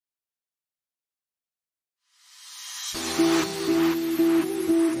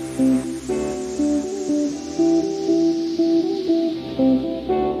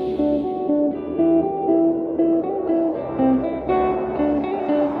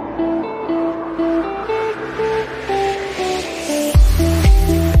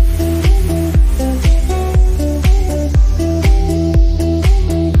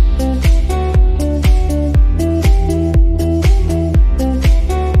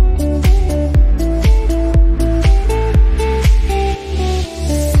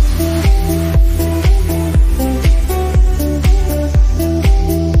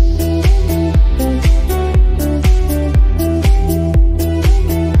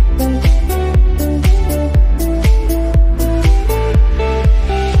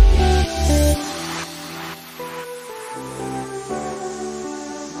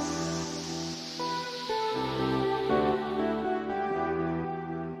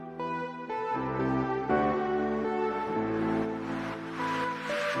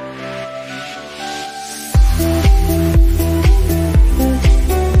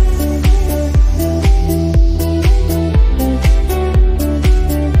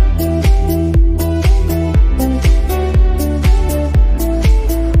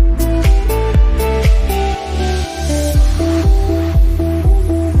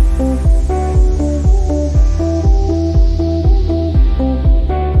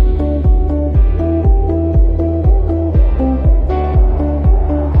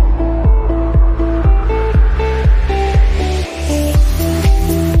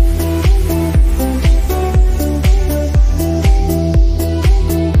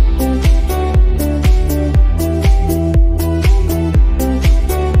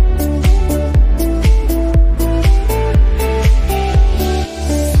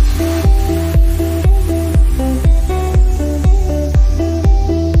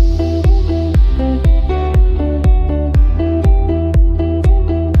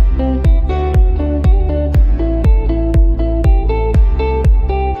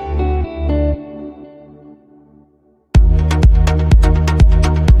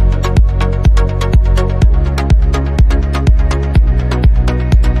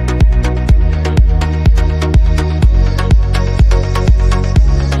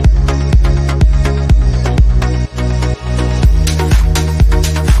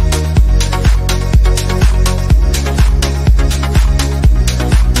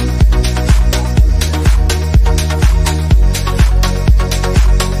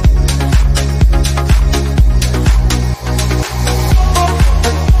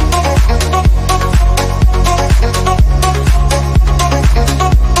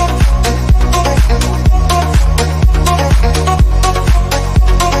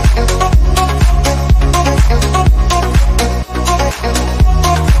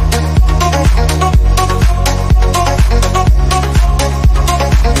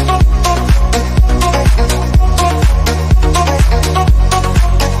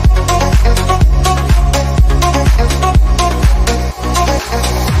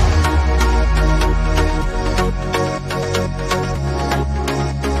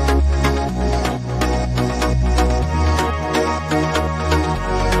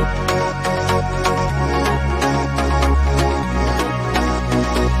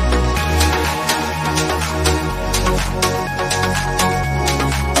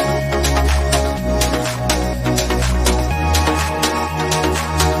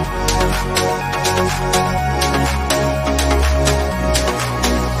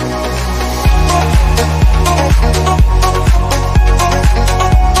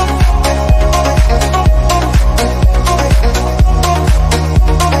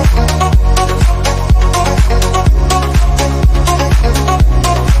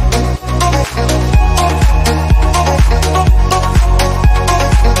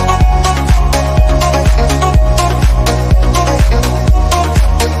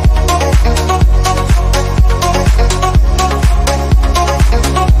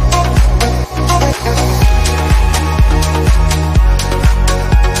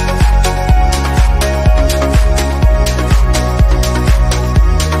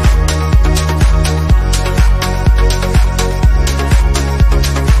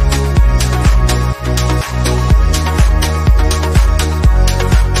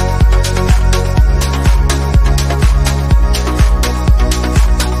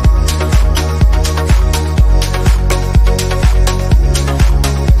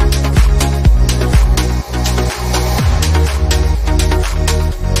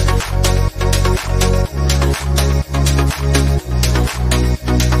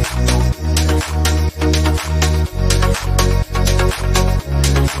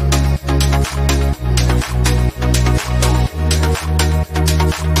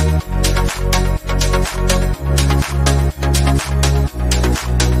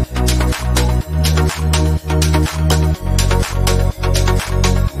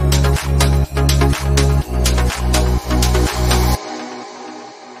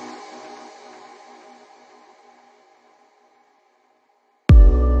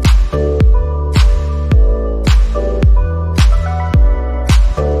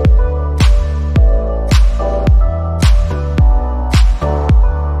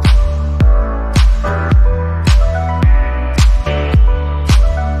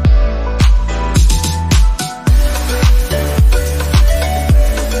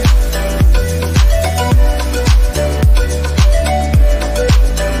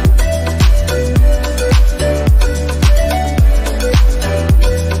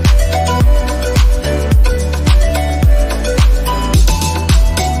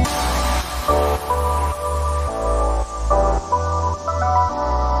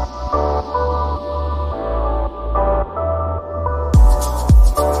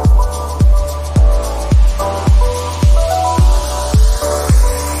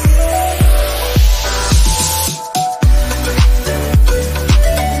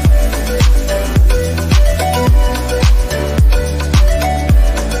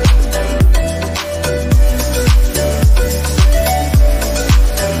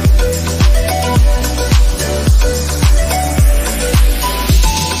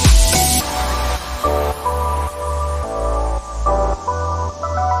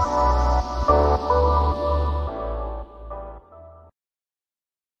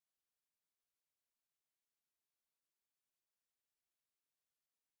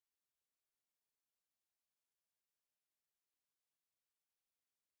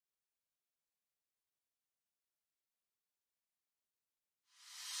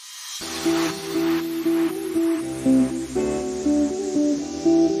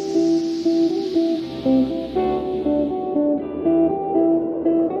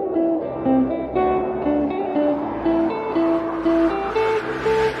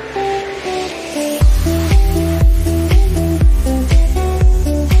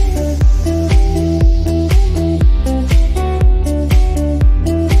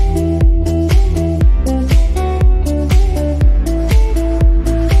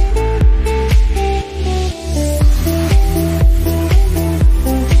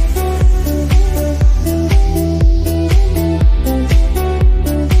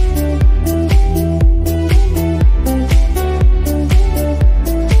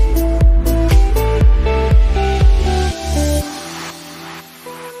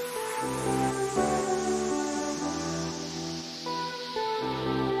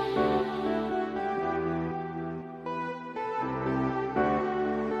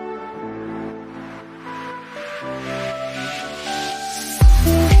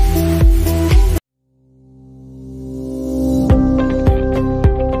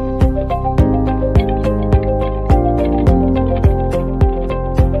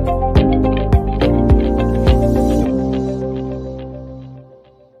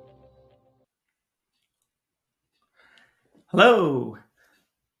Hello.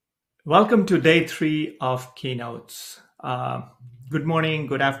 Welcome to day 3 of Keynotes. Good morning,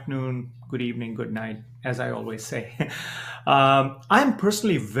 good afternoon, good evening, good night, as I always say. I'm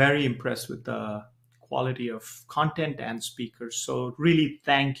personally very impressed with the quality of content and speakers. So really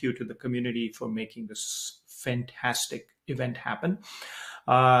thank you to the community for making this fantastic event happen.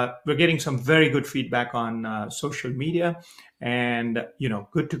 We're getting some very good feedback on social media and,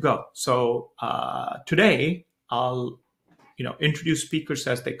 good to go. So today I'll introduce speakers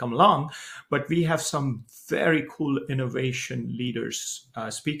as they come along, but we have some very cool innovation leaders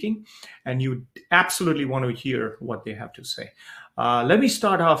speaking, and you absolutely want to hear what they have to say. Let me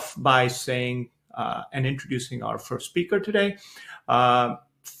start off by saying and introducing our first speaker today, Farah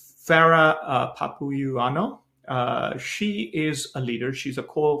Papuyuano. She is a leader. She's a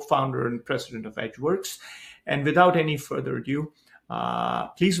co-founder and president of EdgeWorks. And without any further ado,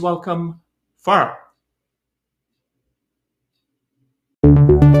 please welcome Farah.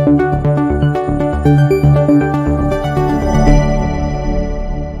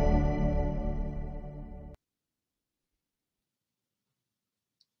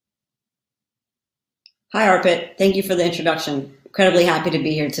 Hi, Arpit. Thank you for the introduction. Incredibly happy to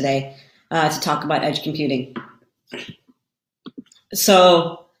be here today to talk about edge computing.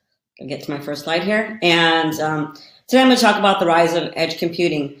 So I'll get to my first slide here. And today I'm going to talk about the rise of edge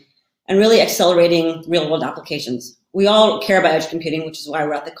computing and really accelerating real-world applications. We all care about edge computing, which is why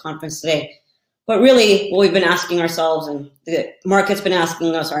we're at the conference today. But really, what we've been asking ourselves, and the market's been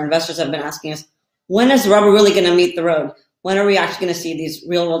asking us, our investors have been asking us, when is the rubber really going to meet the road? When are we actually going to see these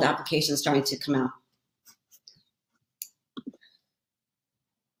real-world applications starting to come out?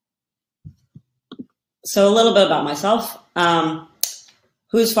 So a little bit about myself.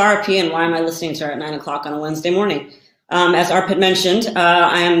 Who's Farah P and why am I listening to her at 9 o'clock on a Wednesday morning? As Arpit mentioned,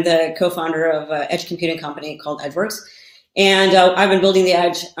 I am the co-founder of an edge computing company called EdgeWorks. And I've been building the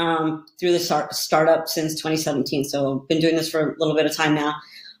edge through the startup since 2017. So I've been doing this for a little bit of time now.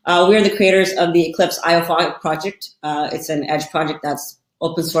 We are the creators of the Eclipse IO5 project. It's an edge project that's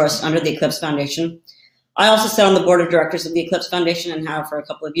open source under the Eclipse Foundation. I also sit on the board of directors of the Eclipse Foundation and have for a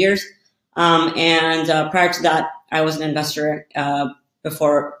couple of years. Prior to that, I was an investor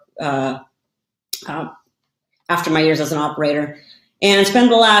after my years as an operator, and spent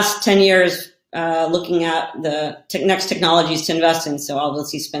the last 10 years looking at the next technologies to invest in. So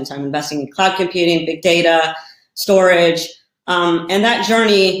obviously spent time investing in cloud computing, big data, storage, and that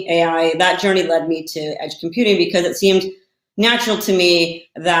journey, AI, that journey led me to edge computing because it seemed natural to me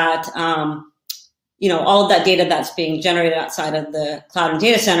that all of that data that's being generated outside of the cloud and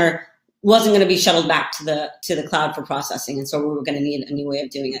data center wasn't going to be shuttled back to the cloud for processing, and so we were going to need a new way of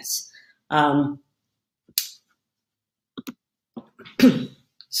doing this.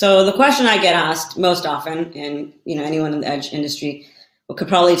 So the question I get asked most often, and anyone in the edge industry could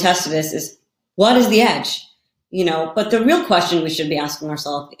probably attest to this, is what is the edge? But the real question we should be asking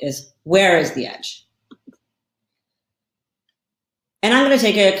ourselves is, where is the edge? And I'm going to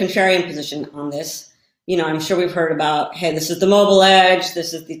take a contrarian position on this. I'm sure we've heard about, hey, this is the mobile edge,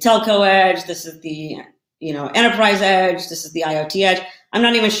 this is the telco edge, this is the, enterprise edge, this is the IoT edge. I'm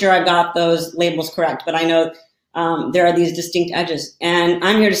not even sure I got those labels correct, but I know there are these distinct edges. And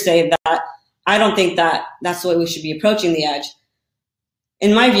I'm here to say that I don't think that that's the way we should be approaching the edge.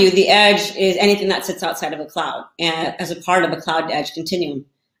 In my view, the edge is anything that sits outside of a cloud and as a part of a cloud to edge continuum.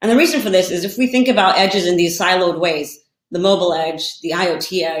 And the reason for this is if we think about edges in these siloed ways, the mobile edge, the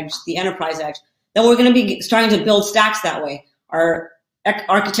IoT edge, the enterprise edge, then we're going to be starting to build stacks that way. Our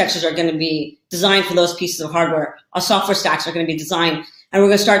architectures are going to be designed for those pieces of hardware. Our software stacks are going to be designed, and we're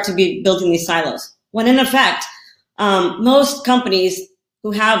going to start to be building these silos. When in effect, most companies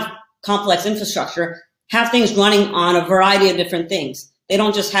who have complex infrastructure have things running on a variety of different things. They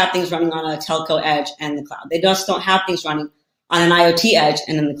don't just have things running on a telco edge and the cloud. They just don't have things running on an IoT edge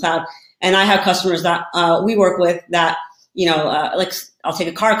and in the cloud. And I have customers that we work with that, like I'll take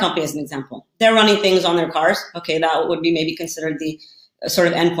a car company as an example. They're running things on their cars. Okay, that would be maybe considered the sort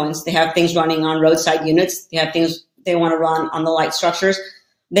of endpoints. They have things running on roadside units. They have things they want to run on the light structures.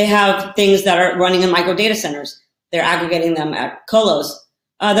 They have things that are running in micro data centers. They're aggregating them at colos.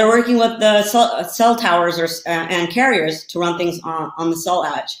 They're working with the cell towers and carriers to run things on the cell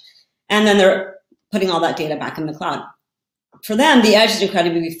edge. And then they're putting all that data back in the cloud. For them, the edge is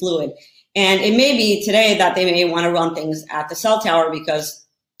incredibly fluid. And it may be today that they may want to run things at the cell tower because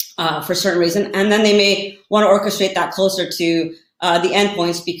for a certain reason, and then they may want to orchestrate that closer to the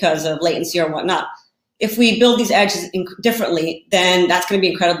endpoints because of latency or whatnot. If we build these edges differently, then that's going to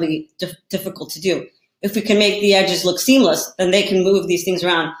be incredibly difficult to do. If we can make the edges look seamless, then they can move these things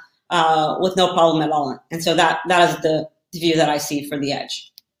around with no problem at all. And so that is view that I see for the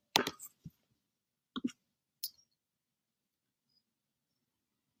edge.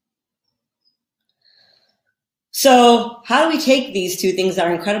 So how do we take these two things that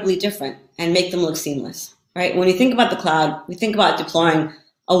are incredibly different and make them look seamless, right? When we think about the cloud, we think about deploying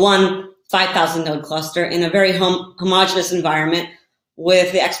a 5,000 node cluster in a very homogeneous environment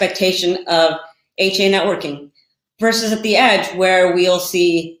with the expectation of HA networking, versus at the edge where we'll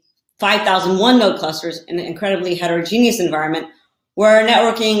see 5,001 node clusters in an incredibly heterogeneous environment where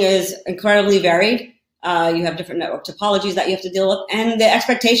networking is incredibly varied. You have different network topologies that you have to deal with, and the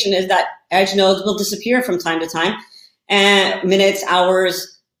expectation is that edge nodes will disappear from time to time, and minutes,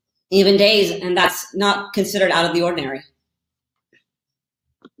 hours, even days, and that's not considered out of the ordinary.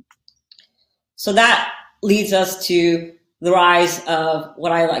 So that leads us to the rise of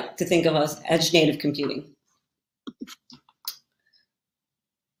what I like to think of as edge native computing.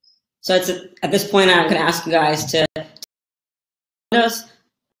 So at this point, I'm going to ask you guys to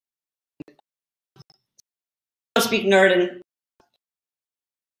speak nerd and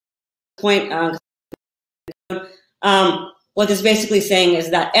point. What this is basically saying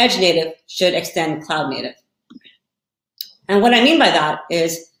is that edge native should extend cloud native. And what I mean by that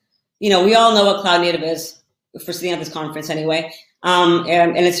is, we all know what cloud native is for sitting at this conference anyway.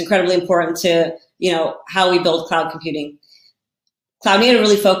 And it's incredibly important to, how we build cloud computing. Cloud native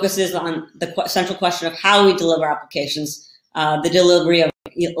really focuses on the central question of how we deliver applications, the delivery of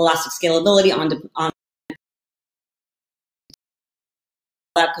elastic scalability on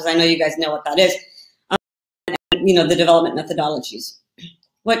that, because I know you guys know what that is, and, the development methodologies.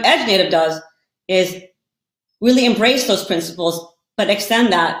 What edge native does is really embrace those principles, but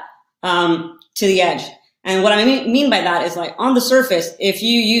extend that to the edge. And what I mean by that is, like, on the surface, if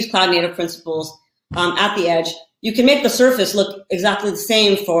you use cloud native principles at the edge, you can make the surface look exactly the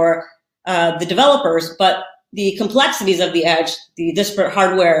same for the developers, but the complexities of the edge, the disparate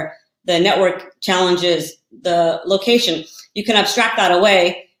hardware, the network challenges, the location, you can abstract that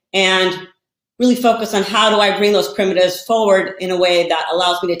away and really focus on how do I bring those primitives forward in a way that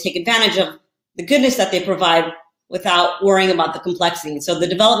allows me to take advantage of the goodness that they provide without worrying about the complexity. So the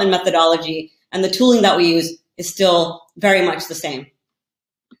development methodology and the tooling that we use is still very much the same.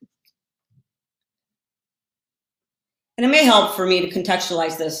 And it may help for me to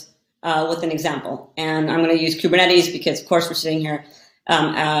contextualize this with an example. And I'm going to use Kubernetes because, of course, we're sitting here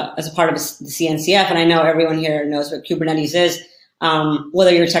as a part of the CNCF, and I know everyone here knows what Kubernetes is,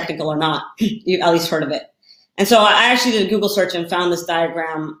 whether you're technical or not. You've at least heard of it. And so I actually did a Google search and found this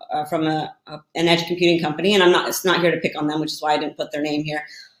diagram from an edge computing company, and it's not here to pick on them, which is why I didn't put their name here.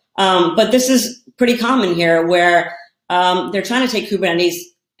 But this is pretty common here, where they're trying to take Kubernetes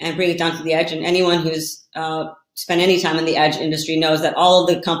and bring it down to the edge, and anyone who's spent any time in the edge industry knows that all of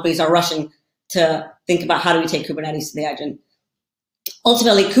the companies are rushing to think about how do we take Kubernetes to the edge. And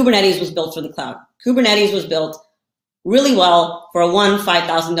ultimately, Kubernetes was built for the cloud. Kubernetes was built really well for a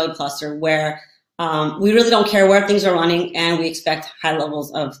 5,000 node cluster where we really don't care where things are running, and we expect high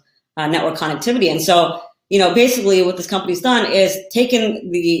levels of network connectivity. And so, basically what this company's done is taken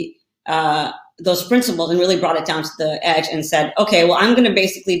those principles and really brought it down to the edge and said, okay, well, I'm going to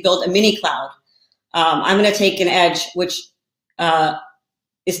basically build a mini cloud. I'm going to take an edge, which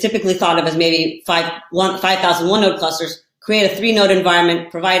is typically thought of as maybe 5,001 node clusters, create a 3-node environment,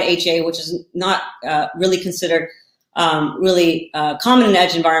 provide HA, which is not really considered common in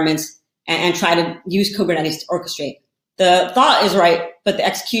edge environments, and try to use Kubernetes to orchestrate. The thought is right, but the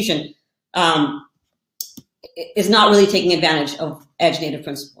execution is not really taking advantage of edge native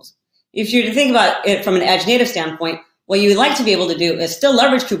principles. If you're to think about it from an edge native standpoint, what you would like to be able to do is still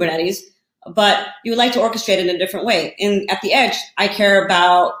leverage Kubernetes, but you would like to orchestrate it in a different way. At the edge, I care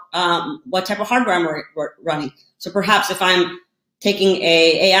about what type of hardware I'm running. So perhaps if I'm taking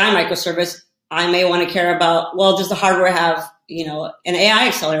a AI microservice, I may want to care about, well, does the hardware have, an AI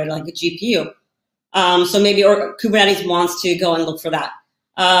accelerator like a GPU? So maybe Kubernetes wants to go and look for that.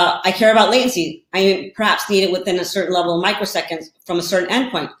 I care about latency. I perhaps need it within a certain level of microseconds from a certain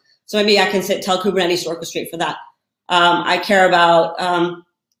endpoint. So maybe I can tell Kubernetes to orchestrate for that. I care about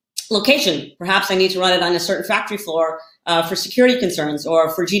location. Perhaps I need to run it on a certain factory floor for security concerns or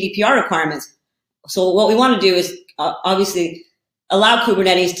for GDPR requirements. So what we want to do is obviously allow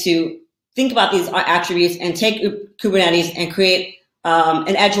Kubernetes to think about these attributes and take Kubernetes and create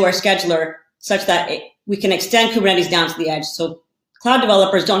an edge-aware scheduler such that we can extend Kubernetes down to the edge. So cloud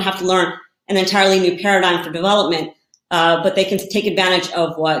developers don't have to learn an entirely new paradigm for development, but they can take advantage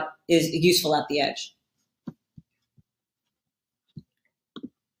of what is useful at the edge.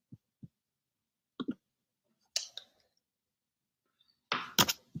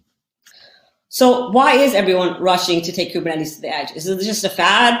 So why is everyone rushing to take Kubernetes to the edge? Is it just a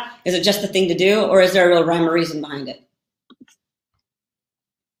fad? Is it just a thing to do? Or is there a real rhyme or reason behind it?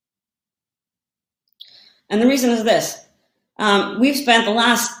 And the reason is this. We've spent the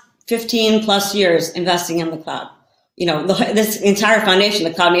last 15 plus years investing in the cloud. This entire foundation,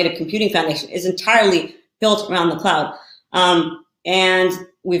 the Cloud Native Computing Foundation, is entirely built around the cloud. And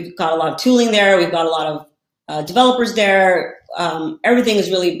we've got a lot of tooling there. We've got a lot of developers there. Everything has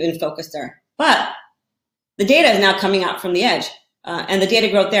really been focused there. But the data is now coming out from the edge. And the data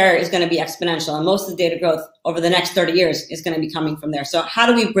growth there is going to be exponential. And most of the data growth over the next 30 years is going to be coming from there. So how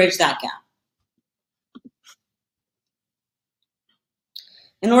do we bridge that gap?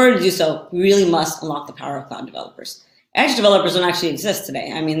 In order to do so, we really must unlock the power of cloud developers. Edge developers don't actually exist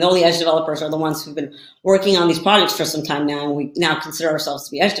today. I mean, the only edge developers are the ones who've been working on these projects for some time now, and we now consider ourselves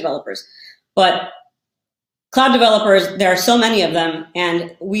to be edge developers. But cloud developers, there are so many of them,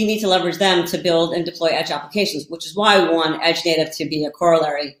 and we need to leverage them to build and deploy edge applications, which is why we want edge native to be a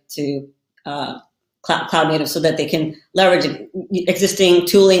corollary to cloud native, so that they can leverage existing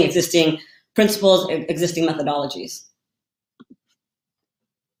tooling, existing principles, existing methodologies.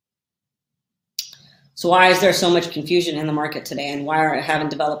 So why is there so much confusion in the market today, and why haven't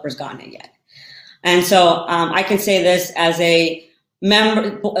developers gotten it yet? And so I can say this as a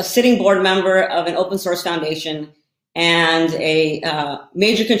sitting board member of an open source foundation and a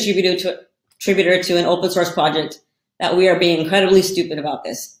major contributor to an open source project, that we are being incredibly stupid about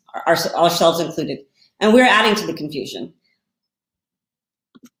this, ourselves included. And we're adding to the confusion.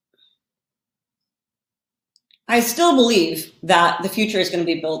 I still believe that the future is going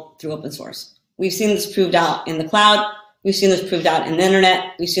to be built through open source. We've seen this proved out in the cloud. We've seen this proved out in the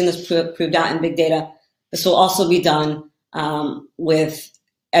internet. We've seen this proved out in big data. This will also be done with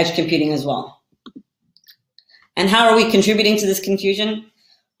edge computing as well. And how are we contributing to this confusion?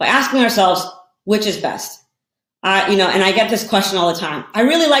 By asking ourselves, which is best? And I get this question all the time. I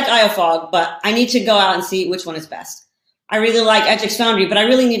really like IOFOG, but I need to go out and see which one is best. I really like EdgeX Foundry, but I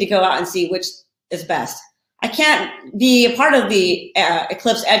really need to go out and see which is best. I can't be a part of the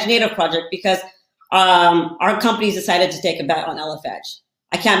Eclipse Edge Native project because our company's decided to take a bet on LF Edge.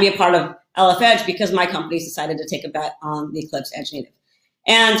 I can't be a part of LF Edge because my company's decided to take a bet on the Eclipse Edge Native.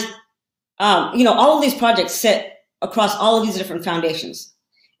 And, all of these projects sit across all of these different foundations,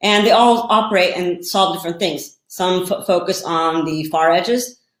 and they all operate and solve different things. Some focus on the far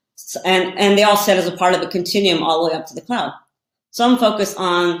edges, and they all sit as a part of the continuum all the way up to the cloud. Some focus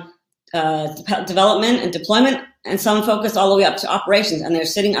on development and deployment, and some focus all the way up to operations, and they're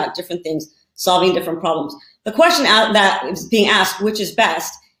sitting at different things, solving different problems. The question that is being asked, which is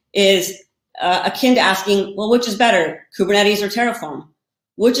best, is akin to asking, well, which is better, Kubernetes or Terraform?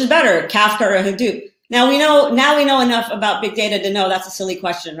 Which is better, Kafka or Hadoop? Now we know enough about big data to know that's a silly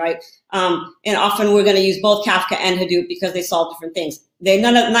question, right? And often we're going to use both Kafka and Hadoop because they solve different things.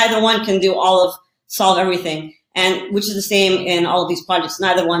 Neither one can solve everything. And which is the same in all of these projects.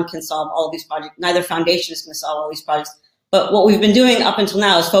 Neither one can solve all of these projects. Neither foundation is going to solve all these projects. But what we've been doing up until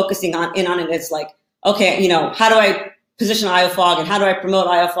now is focusing on it. It's like, okay, how do I position IOFOG and how do I promote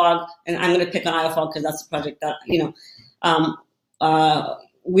IOFOG? And I'm going to pick on IOFOG because that's the project that,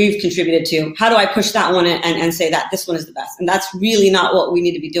 we've contributed to. How do I push that one and say that this one is the best? And that's really not what we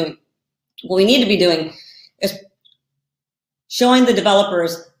need to be doing. What we need to be doing is showing the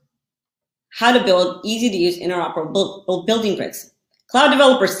developers how to build easy-to-use interoperable building grids. Cloud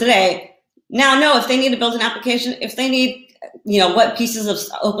developers today now know if they need to build an application, if they need, what pieces of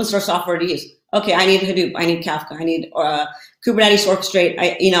open source software to use. Okay, I need Hadoop, I need Kafka, I need Kubernetes Orchestrate,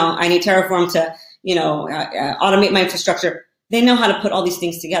 I need Terraform to, automate my infrastructure. They know how to put all these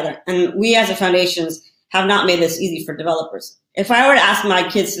things together. And we as a foundations have not made this easy for developers. If I were to ask my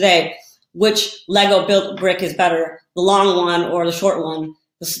kids today, which Lego built brick is better, the long one or the short one,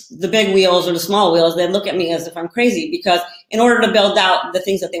 the big wheels or the small wheels, they'd look at me as if I'm crazy, because in order to build out the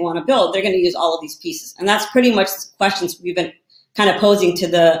things that they want to build, they're going to use all of these pieces. And that's pretty much the questions we've been kind of posing to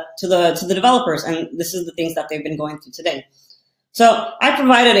the developers. And this is the things that they've been going through today. So I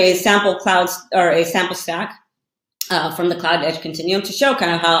provided a sample a sample stack from the Cloud Edge Continuum to show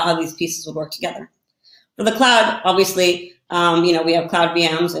kind of how these pieces would work together. For the cloud, obviously, we have cloud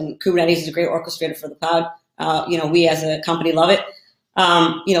VMs, and Kubernetes is a great orchestrator for the cloud. We as a company love it.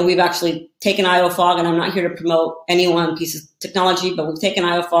 We've actually taken IOFOG, and I'm not here to promote any one piece of technology, but we've taken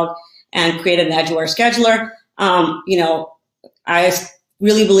IOFOG and created an edgeware scheduler. I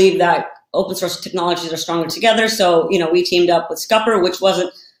really believe that open source technologies are stronger together. So, we teamed up with Scupper, which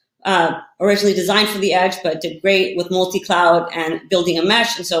wasn't originally designed for the edge, but did great with multi-cloud and building a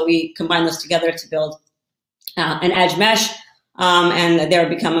mesh. And so we combined those together to build an edge mesh. and they're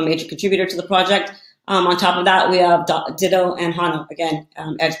become a major contributor to the project. On top of that, we have Ditto and Hano, again,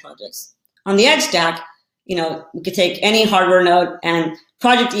 edge projects. On the edge stack, we could take any hardware node, and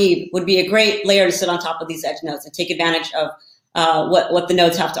Project Eve would be a great layer to sit on top of these edge nodes and take advantage of what the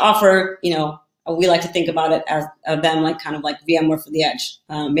nodes have to offer. We like to think about it as them kind of like VMware for the edge.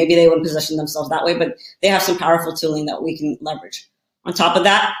 Maybe they wouldn't position themselves that way, but they have some powerful tooling that we can leverage. On top of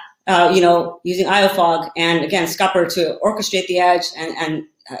that, using IOFog and again Scupper to orchestrate the edge and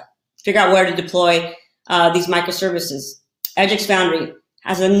figure out where to deploy these microservices. EdgeX Foundry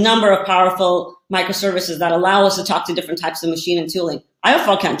has a number of powerful microservices that allow us to talk to different types of machine and tooling.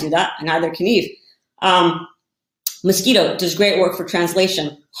 IOFog can't do that, and neither can Eve. Mosquito does great work for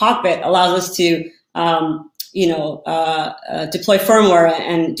translation. Hawkbit allows us to, deploy firmware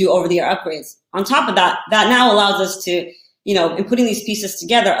and do over-the-air upgrades. On top of that, that now allows us to, in putting these pieces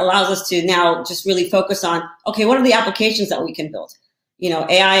together, allows us to now just really focus on, okay, what are the applications that we can build?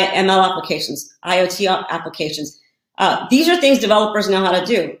 AI, ML applications, IoT applications. These are things developers know how to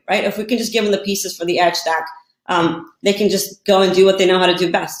do, right? If we can just give them the pieces for the edge stack, they can just go and do what they know how to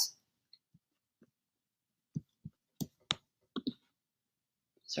do best.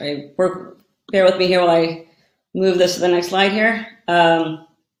 Sorry, bear with me here while I move this to the next slide here.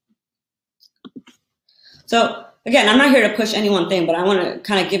 So again, I'm not here to push any one thing, but I want to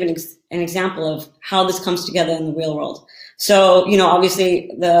kind of give an example of how this comes together in the real world. So,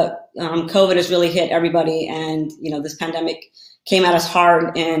 obviously the COVID has really hit everybody, and, this pandemic came at us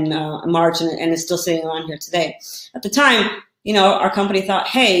hard in March and is still sitting around here today. At the time, our company thought,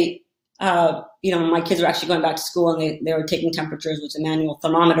 hey, my kids were actually going back to school and they were taking temperatures with a manual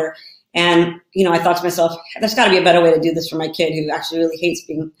thermometer. And, I thought to myself, there's got to be a better way to do this for my kid who actually really hates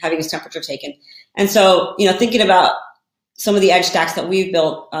having his temperature taken. And so, thinking about some of the edge stacks that we've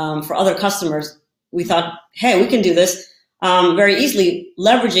built for other customers, we thought, hey, we can do this very easily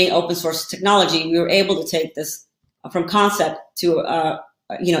leveraging open source technology. We were able to take this from concept to,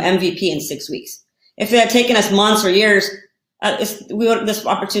 MVP in 6 weeks. If it had taken us months or years, this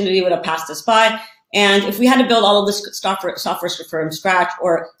opportunity would have passed us by. And if we had to build all of this software from scratch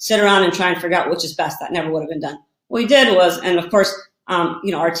or sit around and try and figure out which is best, that never would have been done. What we did was, and of course,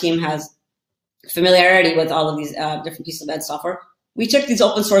 our team has familiarity with all of these different pieces of ed software. We took these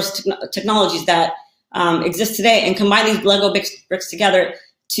open source technologies that exist today and combined these Lego bricks together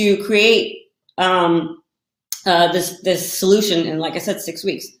to create this solution in, like I said, 6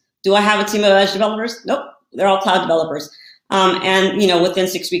 weeks. Do I have a team of edge developers? Nope, they're all cloud developers. And within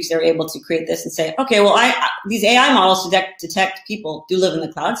 6 weeks, they were able to create this and say, okay, well, these AI models detect people do live in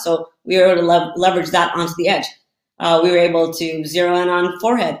the cloud, so we were able to leverage that onto the edge. We were able to zero in on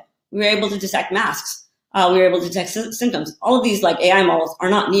forehead. We were able to detect masks. We were able to detect symptoms. All of these AI models are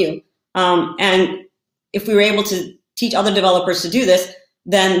not new. And if we were able to teach other developers to do this,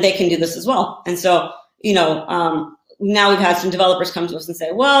 then they can do this as well. And so, now we've had some developers come to us and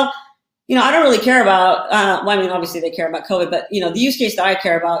say, well, I don't really care about, obviously they care about COVID, but, the use case that I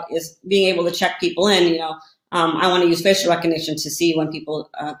care about is being able to check people in. I want to use facial recognition to see when people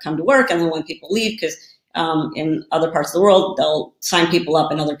come to work and then when people leave, because in other parts of the world, they'll sign people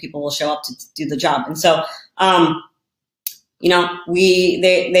up and other people will show up to do the job. And so,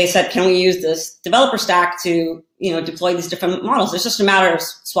 they said, can we use this developer stack to, deploy these different models? It's just a matter of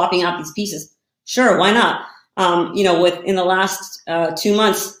swapping out these pieces. Sure, why not? In the last 2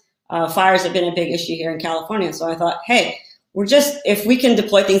 months, fires have been a big issue here in California. So I thought, hey, if we can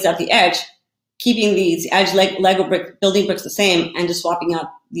deploy things at the edge, keeping these edge Lego building bricks the same and just swapping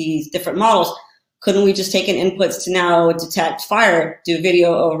out these different models, couldn't we just take in inputs to now detect fire, do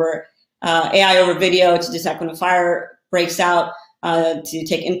video over, AI over video to detect when a fire breaks out, to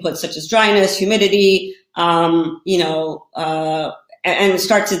take inputs such as dryness, humidity, and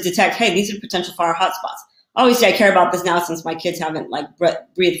start to detect, hey, these are potential fire hotspots. Obviously, I care about this now since my kids haven't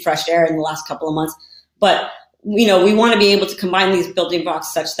breathed fresh air in the last couple of months. But, we want to be able to combine these building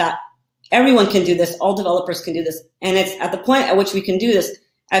blocks such that everyone can do this, all developers can do this. And it's at the point at which we can do this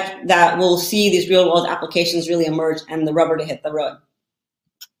that we'll see these real world applications really emerge and the rubber to hit the road.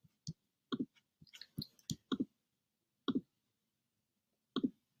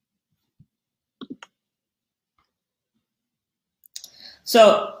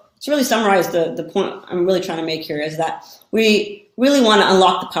 So to really summarize the point I'm really trying to make here is that we really want to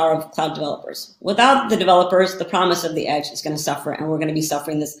unlock the power of cloud developers. Without the developers, the promise of the edge is going to suffer, and we're going to be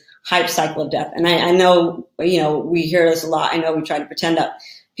suffering this hype cycle of death. And I know, we hear this a lot. I know we try to pretend that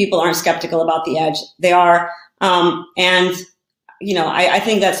people aren't skeptical about the edge. They are. I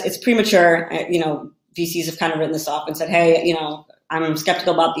think it's premature. VCs have kind of written this off and said, hey, I'm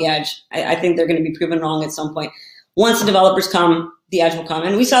skeptical about the edge. I think they're going to be proven wrong at some point. Once the developers come, the edge will come.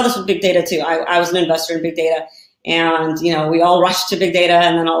 And we saw this with big data too. I was an investor in big data, and we all rushed to big data,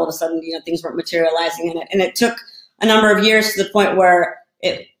 and then all of a sudden things weren't materializing in it. And it took a number of years to the point where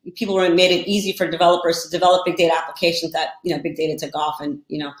people made it easy for developers to develop big data applications that big data took off, and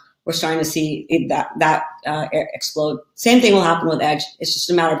we're starting to see that explode. Same thing will happen with edge. It's just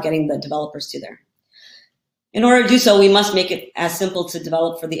a matter of getting the developers to there. In order to do so, we must make it as simple to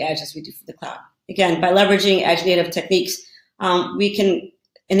develop for the edge as we do for the cloud. Again, by leveraging edge native techniques, we can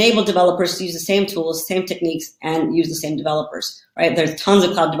enable developers to use the same tools, same techniques, and use the same developers, right? There's tons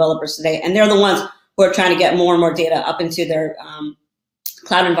of cloud developers today, and they're the ones who are trying to get more and more data up into their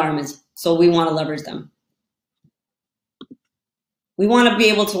cloud environments. So we want to leverage them. We want to be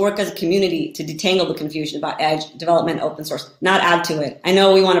able to work as a community to detangle the confusion about edge, development, open source, not add to it. I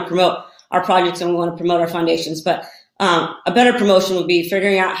know we want to promote our projects and we want to promote our foundations, but a better promotion would be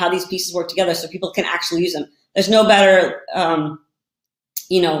figuring out how these pieces work together so people can actually use them. There's no better,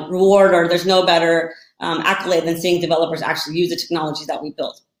 reward, or there's no better accolade than seeing developers actually use the technology that we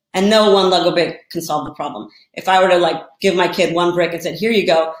built. And no one Lego brick can solve the problem. If I were to give my kid one brick and said, here you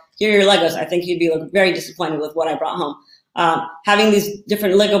go, here are your Legos, I think he'd be very disappointed with what I brought home. Having these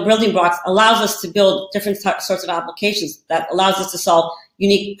different Lego building blocks allows us to build different sorts of applications that allows us to solve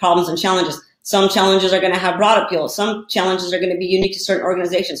unique problems and challenges. Some challenges are going to have broad appeal. Some challenges are going to be unique to certain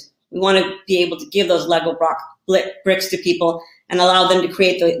organizations. We want to be able to give those Lego bricks to people and allow them to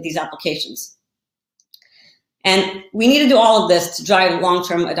create these applications. And we need to do all of this to drive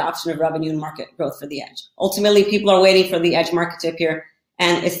long-term adoption of revenue and market growth for the edge. Ultimately, people are waiting for the edge market to appear,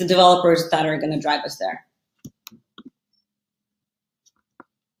 and it's the developers that are going to drive us there.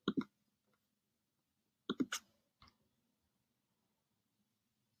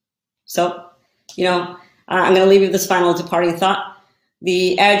 So, I'm going to leave you with this final departing thought.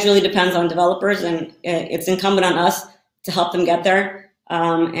 The edge really depends on developers, and it's incumbent on us to help them get there.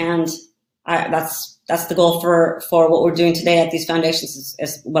 That's the goal for what we're doing today at these foundations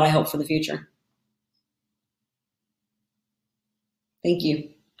is what I hope for the future. Thank you.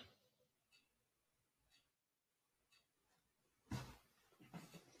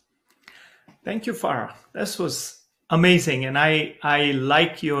 Thank you, Farah. This was amazing, and I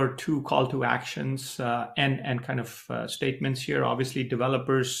like your two call to actions and kind of statements here. Obviously,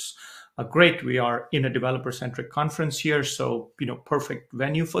 developers are great. We are in a developer-centric conference here, so perfect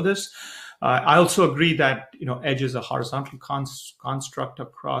venue for this. I also agree that edge is a horizontal construct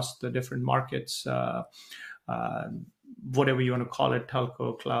across the different markets, whatever you want to call it,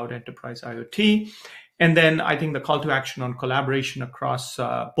 telco, cloud, enterprise, IoT. And then I think the call to action on collaboration across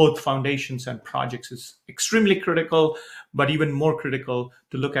both foundations and projects is extremely critical, but even more critical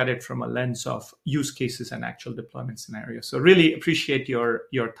to look at it from a lens of use cases and actual deployment scenarios. So really appreciate your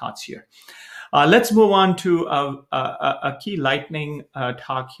thoughts here. Let's move on to a key lightning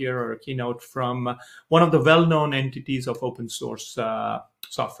talk here, or a keynote from one of the well-known entities of open source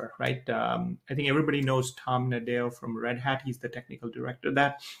software, right? I think everybody knows Tom Nadeo from Red Hat. He's the technical director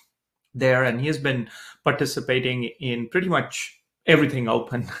there, and he has been participating in pretty much everything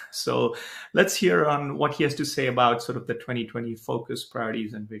open. So let's hear on what he has to say about sort of the 2020 focus,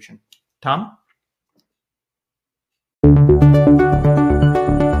 priorities, and vision. Tom?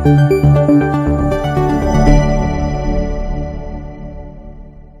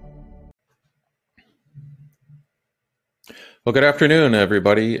 Well, good afternoon,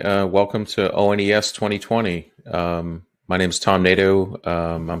 everybody. Welcome to ONES 2020. My name is Tom Nadeau.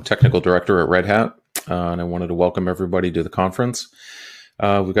 I'm technical director at Red Hat, and I wanted to welcome everybody to the conference.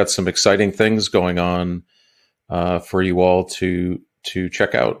 We've got some exciting things going on for you all to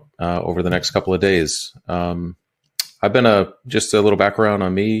check out over the next couple of days. I've been just a little background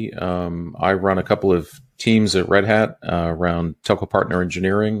on me. I run a couple of teams at Red Hat around telco partner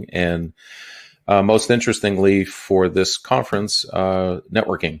engineering, and most interestingly for this conference,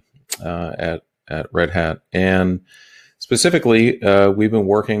 networking at Red Hat. And specifically, we've been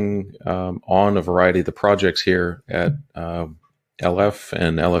working on a variety of the projects here at LF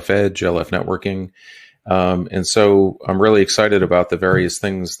and LF Edge, LF Networking. And so I'm really excited about the various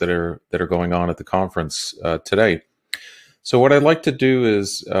things that are going on at the conference today. So what I'd like to do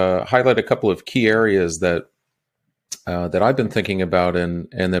is highlight a couple of key areas that I've been thinking about, and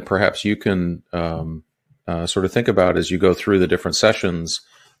that perhaps you can sort of think about as you go through the different sessions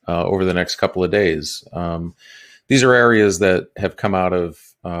over the next couple of days. These are areas that have come out of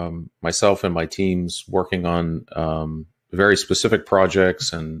myself and my teams working on very specific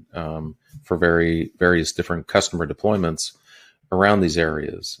projects and for various different customer deployments around these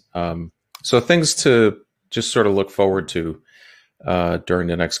areas. So things to just sort of look forward to during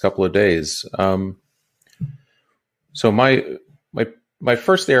the next couple of days. So my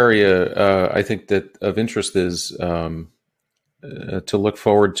first area I think that of interest is to look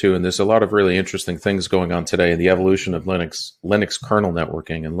forward to, and there's a lot of really interesting things going on today in the evolution of Linux kernel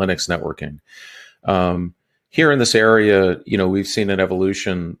networking and Linux networking. Here in this area, we've seen an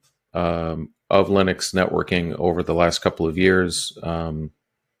evolution of Linux networking over the last couple of years,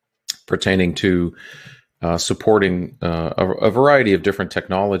 pertaining to supporting a variety of different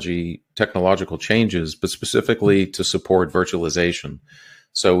technological changes, but specifically to support virtualization.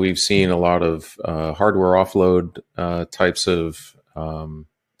 So we've seen a lot of hardware offload types of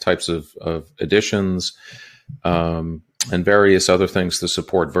additions, and various other things to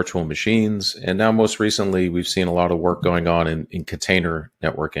support virtual machines. And now most recently, we've seen a lot of work going on in container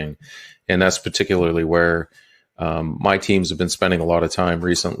networking. And that's particularly where my teams have been spending a lot of time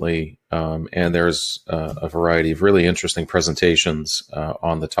recently. And there's a variety of really interesting presentations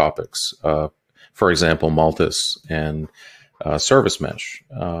on the topics. For example, Maltus and service mesh,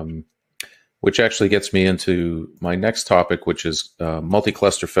 which actually gets me into my next topic, which is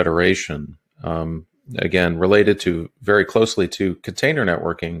multi-cluster federation. Again, related very closely to container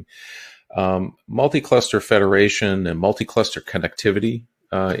networking. Multi-cluster federation and multi-cluster connectivity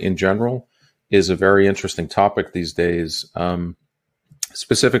in general is a very interesting topic these days,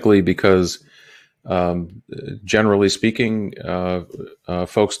 specifically because generally speaking,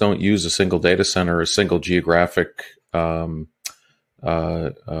 folks don't use a single data center, a single geographic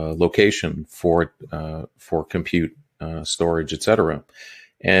location for compute, storage, etc.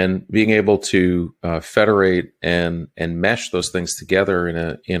 And being able to federate and mesh those things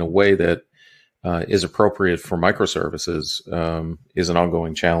together in a way that is appropriate for microservices is an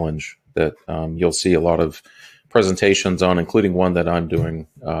ongoing challenge that you'll see a lot of presentations on, including one that I'm doing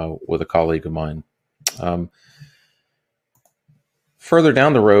with a colleague of mine. Further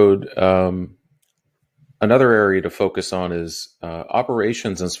down the road, another area to focus on is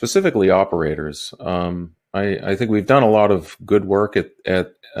operations, and specifically operators. I think we've done a lot of good work at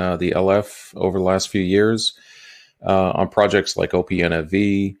the LF over the last few years on projects like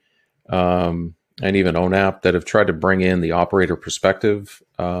OPNFV and even ONAP that have tried to bring in the operator perspective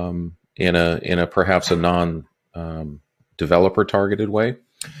in a perhaps a non-developer targeted way.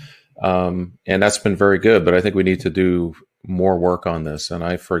 And that's been very good, but I think we need to do more work on this. And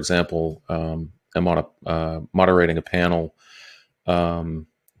I, for example, am on moderating a panel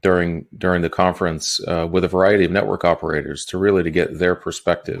during the conference with a variety of network operators to get their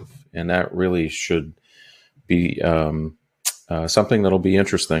perspective, and that really should be something that'll be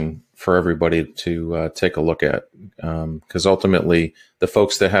interesting for everybody to take a look at, because ultimately the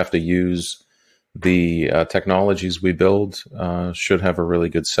folks that have to use the technologies we build should have a really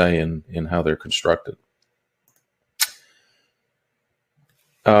good say in how they're constructed.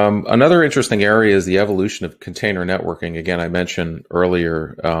 Another interesting area is the evolution of container networking. Again, I mentioned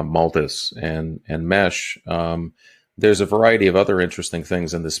earlier Maltus and Mesh. There's a variety of other interesting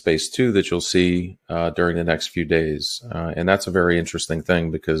things in this space too that you'll see during the next few days. And that's a very interesting thing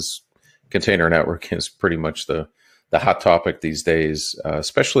because container networking is pretty much the hot topic these days,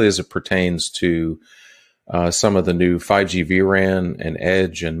 especially as it pertains to some of the new 5G vRAN and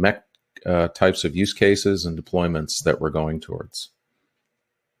Edge and MEC types of use cases and deployments that we're going towards.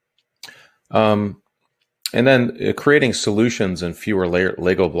 And then creating solutions and fewer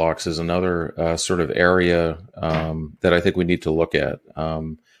Lego blocks is another sort of area that I think we need to look at.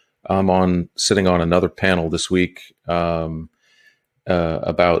 I'm sitting on another panel this week about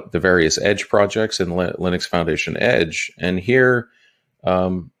the various Edge projects in Linux Foundation Edge. And here,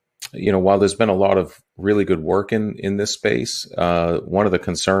 while there's been a lot of really good work in this space, one of the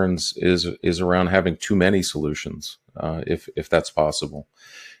concerns is around having too many solutions, if that's possible.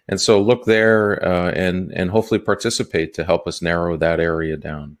 And so look there and hopefully participate to help us narrow that area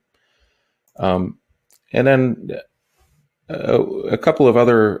down. And then a couple of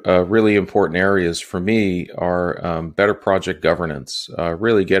other really important areas for me are better project governance,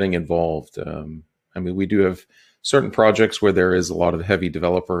 really getting involved. We do have certain projects where there is a lot of heavy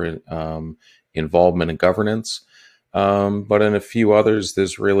developer involvement and governance. But in a few others,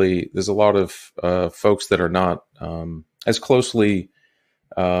 there's a lot of folks that are not as closely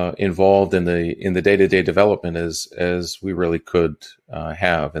involved in the day-to-day development as we really could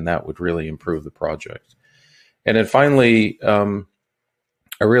have, and that would really improve the project. And then finally, I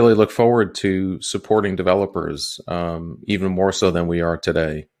really look forward to supporting developers even more so than we are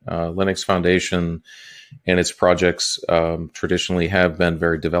today. Linux Foundation and its projects traditionally have been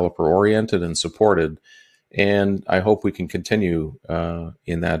very developer-oriented and supported, and I hope we can continue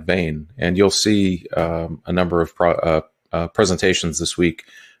in that vein. And you'll see a number of presentations this week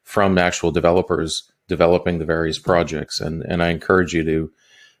from actual developers developing the various projects. And I encourage you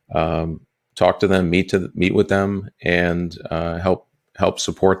to talk to them, meet with them, and help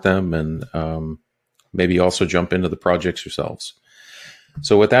support them, and maybe also jump into the projects yourselves.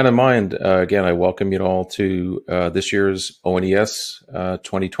 So with that in mind, again, I welcome you all to this year's ONES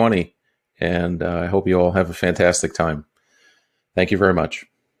 2020, and I hope you all have a fantastic time. Thank you very much.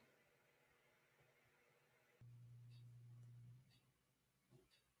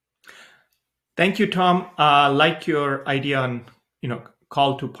 Thank you, Tom. Like your idea on,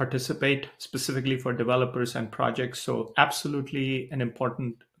 call to participate specifically for developers and projects. So absolutely an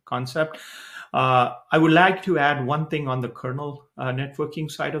important concept. I would like to add one thing on the kernel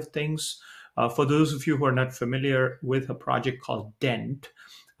networking side of things. For those of you who are not familiar with a project called Dent,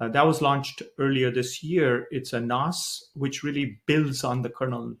 that was launched earlier this year. It's a NOS which really builds on the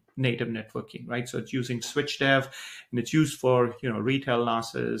kernel native networking, right? So it's using SwitchDev, and it's used for retail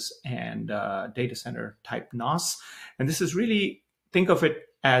NOSes and data center type NOS. And this is really, think of it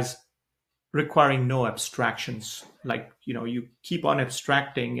as requiring no abstractions. Like you keep on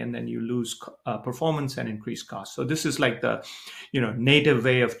abstracting, and then you lose performance and increase cost. So this is like the native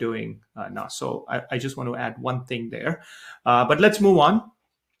way of doing NOS. So I just want to add one thing there, but let's move on.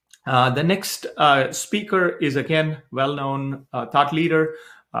 The next speaker is, again, well-known thought leader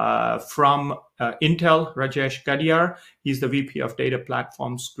from Intel, Rajesh Gadiyar. He's the VP of Data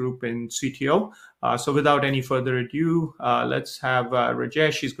Platforms Group in CTO. So without any further ado, let's have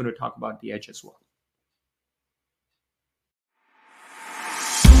Rajesh. He's going to talk about the edge as well.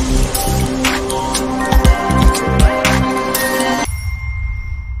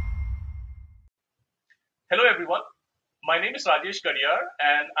 Hello, everyone. My name is Rajesh Gadiyar,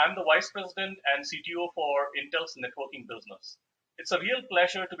 and I'm the Vice President and CTO for Intel's networking business. It's a real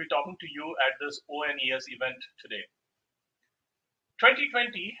pleasure to be talking to you at this ONES event today.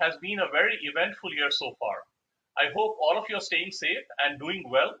 2020 has been a very eventful year so far. I hope all of you are staying safe and doing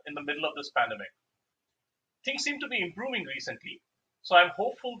well in the middle of this pandemic. Things seem to be improving recently, so I'm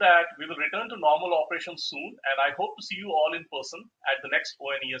hopeful that we will return to normal operations soon, and I hope to see you all in person at the next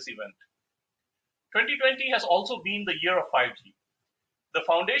ONES event. 2020 has also been the year of 5G. The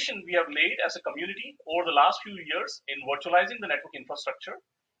foundation we have laid as a community over the last few years in virtualizing the network infrastructure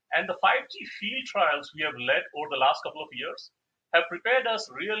and the 5G field trials we have led over the last couple of years have prepared us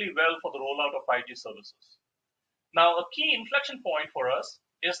really well for the rollout of 5G services. Now, a key inflection point for us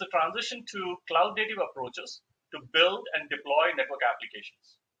is the transition to cloud-native approaches to build and deploy network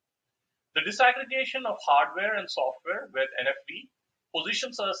applications. The disaggregation of hardware and software with NFV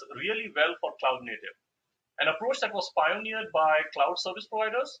positions us really well for cloud native, an approach that was pioneered by cloud service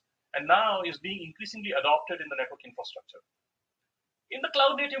providers and now is being increasingly adopted in the network infrastructure. In the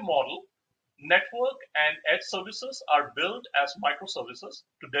cloud native model, network and edge services are built as microservices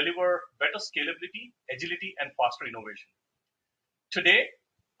to deliver better scalability, agility, and faster innovation. Today,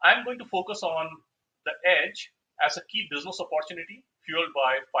 I'm going to focus on the edge as a key business opportunity fueled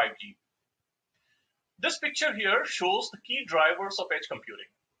by 5G. This picture here shows the key drivers of edge computing.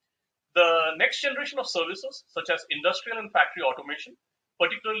 The next generation of services, such as industrial and factory automation,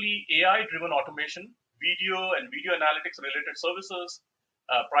 particularly AI-driven automation, video and video analytics related services,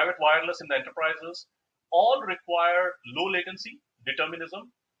 private wireless in the enterprises, all require low latency,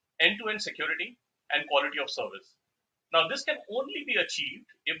 determinism, end-to-end security, and quality of service. Now, this can only be achieved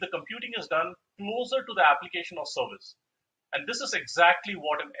if the computing is done closer to the application or service. And this is exactly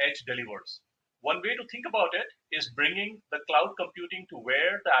what an edge delivers. One way to think about it is bringing the cloud computing to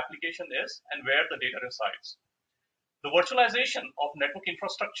where the application is and where the data resides. The virtualization of network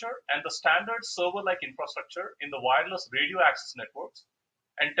infrastructure and the standard server-like infrastructure in the wireless radio access networks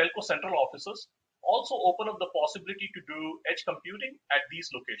and telco central offices also open up the possibility to do edge computing at these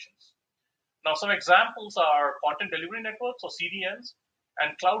locations. Now, some examples are content delivery networks or CDNs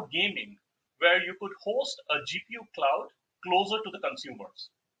and cloud gaming, where you could host a GPU cloud closer to the consumers.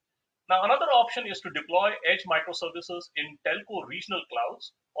 Now, another option is to deploy edge microservices in telco regional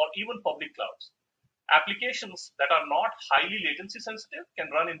clouds or even public clouds. Applications that are not highly latency sensitive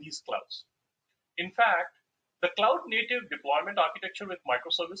can run in these clouds. In fact, the cloud native deployment architecture with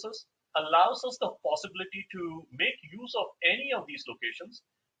microservices allows us the possibility to make use of any of these locations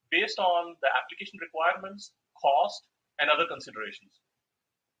based on the application requirements, cost, and other considerations.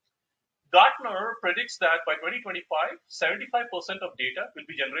 Gartner predicts that by 2025, 75% of data will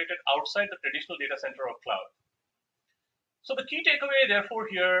be generated outside the traditional data center or cloud. So the key takeaway, therefore,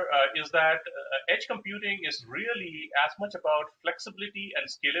 here is that edge computing is really as much about flexibility and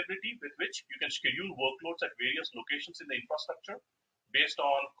scalability with which you can schedule workloads at various locations in the infrastructure based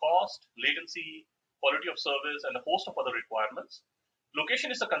on cost, latency, quality of service, and a host of other requirements.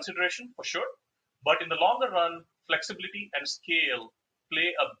 Location is a consideration for sure, But in the longer run, flexibility and scale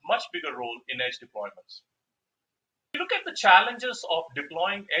play a much bigger role in edge deployments. If you look at the challenges of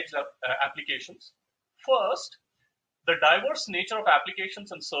deploying edge applications, first, the diverse nature of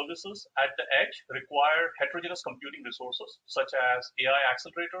applications and services at the edge require heterogeneous computing resources such as AI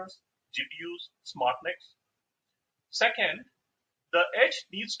accelerators, GPUs, SmartNICs. Second, the edge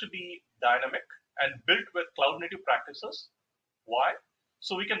needs to be dynamic and built with cloud native practices. Why?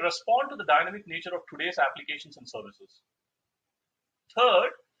 So we can respond to the dynamic nature of today's applications and services.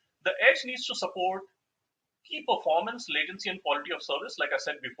 Third, the edge needs to support key performance, latency, and quality of service, like I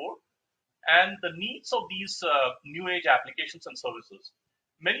said before, and the needs of these new age applications and services.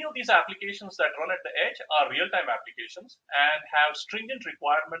 Many of these applications that run at the edge are real-time applications and have stringent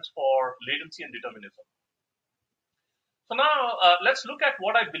requirements for latency and determinism. So now let's look at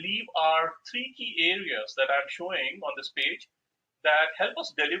what I believe are three key areas that I'm showing on this page that help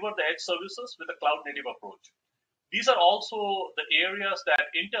us deliver the edge services with a cloud-native approach. These are also the areas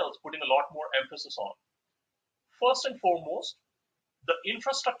that Intel's putting a lot more emphasis on. First and foremost, the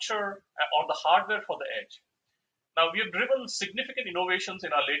infrastructure or the hardware for the edge. Now, we have driven significant innovations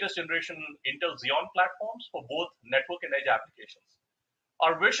in our latest generation Intel Xeon platforms for both network and edge applications.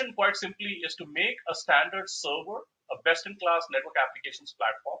 Our vision, quite simply, is to make a standard server a best-in-class network applications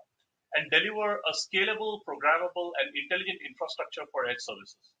platform and deliver a scalable, programmable, and intelligent infrastructure for edge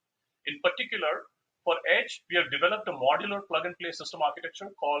services. In particular, for edge, we have developed a modular plug-and-play system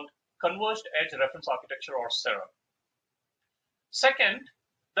architecture called Converged Edge Reference Architecture, or CERA. Second,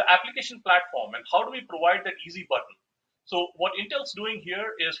 the application platform, and how do we provide that easy button? So what Intel's doing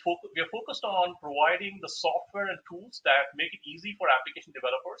here is we are focused on providing the software and tools that make it easy for application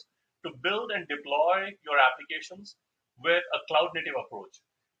developers to build and deploy your applications with a cloud-native approach.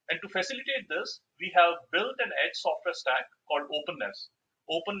 And to facilitate this, we have built an edge software stack called OpenNS,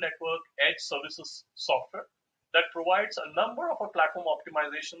 Open Network Edge Services Software, that provides a number of our platform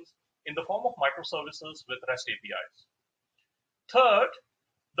optimizations in the form of microservices with REST APIs. Third,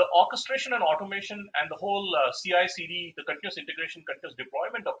 the orchestration and automation and the whole CI/CD, the continuous integration, continuous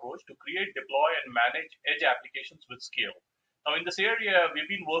deployment approach to create, deploy, and manage edge applications with scale. Now, in this area, we've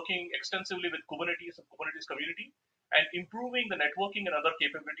been working extensively with Kubernetes and Kubernetes community and improving the networking and other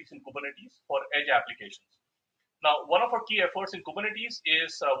capabilities in Kubernetes for edge applications. Now, one of our key efforts in Kubernetes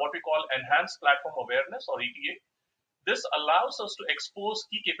is what we call Enhanced Platform Awareness, or ETA. This allows us to expose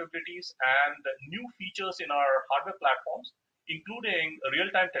key capabilities and new features in our hardware platforms, including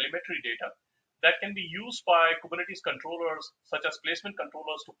real-time telemetry data that can be used by Kubernetes controllers, such as placement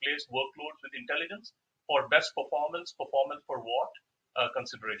controllers, to place workloads with intelligence for best performance per watt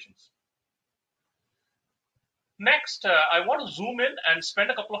considerations. Next, I want to zoom in and spend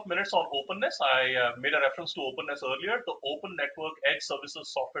a couple of minutes on openness. I made a reference to openness earlier, the Open Network Edge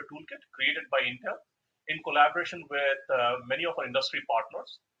Services Software Toolkit created by Intel in collaboration with many of our industry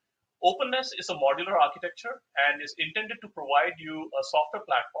partners. Openness is a modular architecture and is intended to provide you a software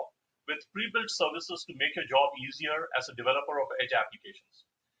platform with pre-built services to make your job easier as a developer of edge applications.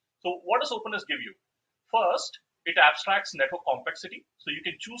 So what does openness give you? First, it abstracts network complexity, so you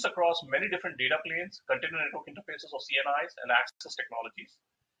can choose across many different data planes, container network interfaces or CNIs, and access technologies.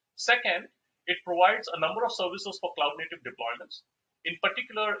 Second, it provides a number of services for cloud-native deployments. In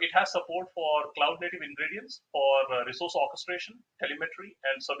particular, it has support for cloud-native ingredients for resource orchestration, telemetry,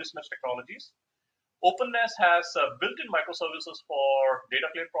 and service mesh technologies. Openness has built-in microservices for data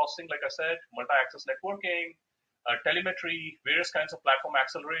plane processing, like I said, multi-access networking, telemetry, various kinds of platform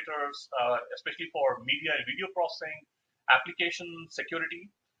accelerators, especially for media and video processing, application security.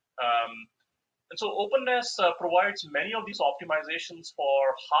 And so openness provides many of these optimizations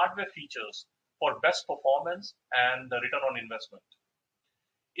for hardware features for best performance and the return on investment.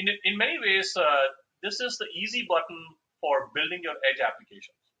 In many ways, this is the easy button for building your edge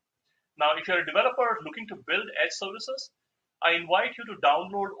applications. Now, if you're a developer looking to build edge services, I invite you to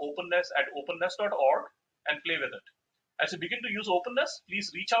download openness at openness.org and play with it. As you begin to use openness,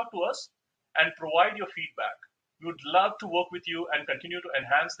 please reach out to us and provide your feedback. We would love to work with you and continue to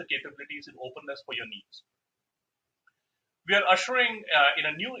enhance the capabilities in openness for your needs. We are ushering in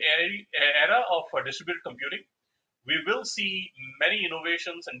a new era of distributed computing. We will see many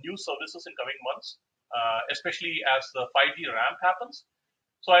innovations and new services in coming months, especially as the 5G ramp happens.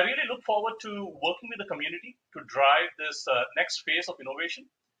 So I really look forward to working with the community to drive this next phase of innovation.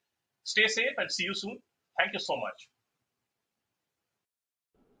 Stay safe and see you soon. Thank you so much.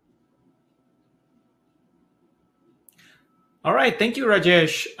 All right, thank you,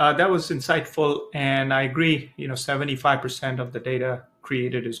 Rajesh. That was insightful, and I agree. 75% of the data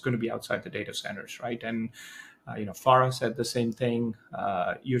created is going to be outside the data centers, right? And Farah said the same thing.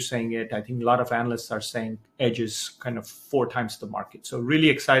 You're saying it. I think a lot of analysts are saying edge is kind of 4 times the market. So really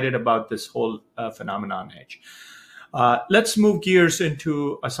excited about this whole phenomenon edge. Let's move gears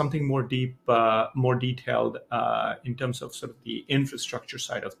into something more deep, more detailed in terms of sort of the infrastructure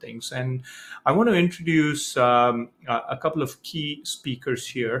side of things. And I want to introduce a couple of key speakers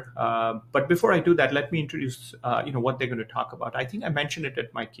here. But before I do that, let me introduce what they're going to talk about. I think I mentioned it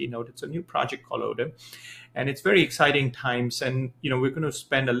at my keynote. It's a new project called Odin, and it's very exciting times. And we're going to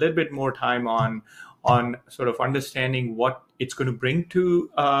spend a little bit more time on sort of understanding what it's going to bring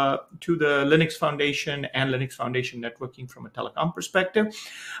to the Linux Foundation and Linux Foundation networking from a telecom perspective.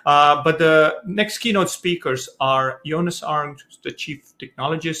 But the next keynote speakers are Jonas Arndt, who's the chief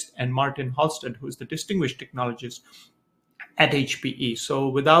technologist, and Martin Halstead, who's the distinguished technologist at HPE. So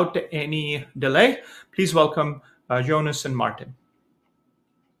without any delay, please welcome Jonas and Martin.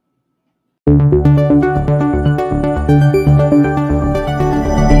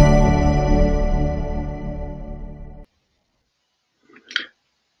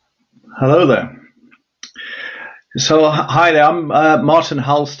 Hello there. So hi there, I'm Martin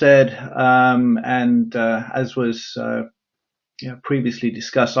Halstead, and as was previously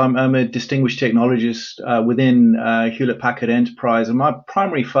discussed, I'm a distinguished technologist within Hewlett-Packard Enterprise, and my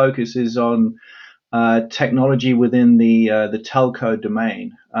primary focus is on technology within the telco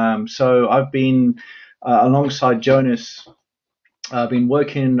domain. So I've been alongside Jonas. I've been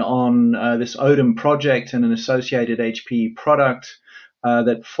working on this Odin project and an associated HPE product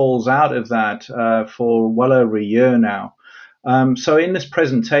that falls out of that for well over a year now. So in this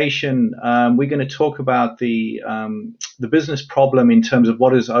presentation, we're going to talk about the business problem in terms of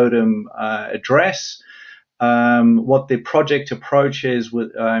what does Odin address, what the project approach is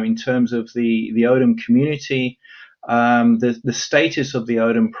with in terms of the Odin community, the status of the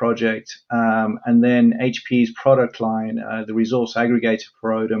Odin project, and then HPE's product line, the resource aggregator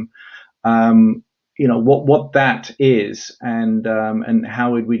for Odin. What that is and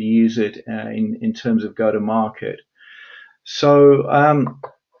how we would use it in terms of go to market. So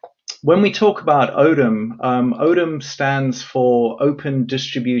when we talk about ODM, ODM stands for Open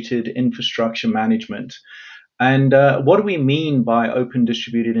Distributed Infrastructure Management. And what do we mean by Open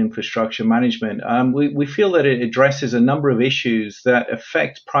Distributed Infrastructure Management? We feel that it addresses a number of issues that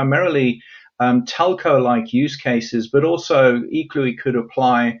affect primarily telco-like use cases, but also equally could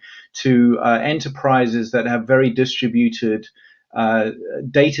apply to enterprises that have very distributed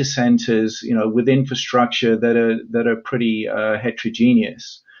data centers, with infrastructure that are pretty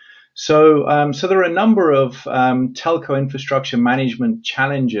heterogeneous. So there are a number of telco infrastructure management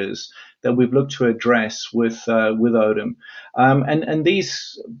challenges that we've looked to address with Odin, and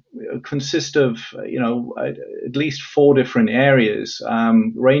these consist of at least 4 different areas,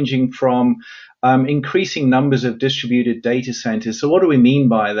 ranging from increasing numbers of distributed data centers. So what do we mean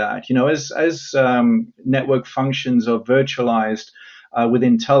by that? As network functions are virtualized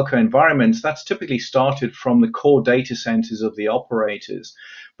within telco environments, that's typically started from the core data centers of the operators.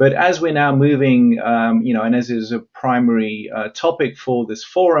 But as we're now moving, and as is a primary topic for this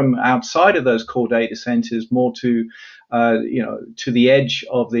forum, outside of those core data centers, more to the edge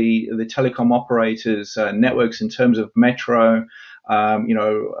of the telecom operators' networks in terms of metro,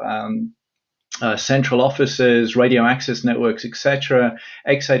 central offices, radio access networks, etc.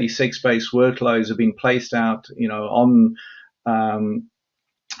 x86-based workloads have been placed out, on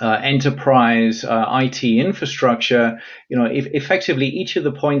enterprise IT infrastructure. Effectively each of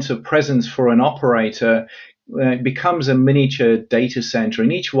the points of presence for an operator becomes a miniature data center,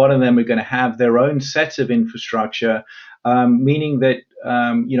 and each one of them are going to have their own set of infrastructure, meaning that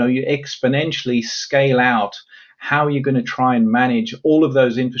you exponentially scale out how you're going to try and manage all of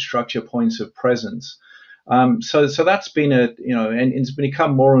those infrastructure points of presence. So that's been and it's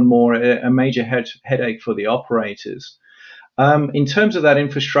become more and more a major headache for the operators. In terms of that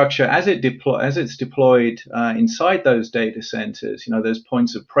infrastructure, as it's deployed inside those data centers, those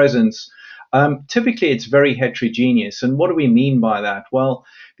points of presence, typically it's very heterogeneous. And what do we mean by that? Well,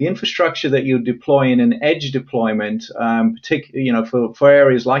 the infrastructure that you deploy in an edge deployment, particularly, for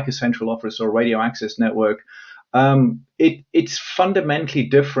areas like a central office or radio access network, it's fundamentally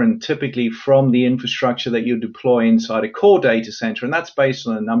different typically from the infrastructure that you deploy inside a core data center, and that's based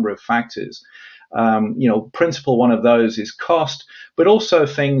on a number of factors. Principal one of those is cost, but also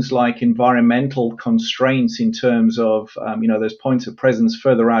things like environmental constraints in terms of, those points of presence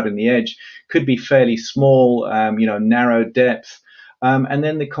further out in the edge could be fairly small, narrow depth. And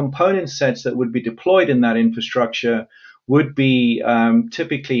then the component sets that would be deployed in that infrastructure would be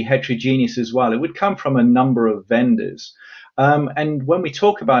typically heterogeneous as well. It would come from a number of vendors. And when we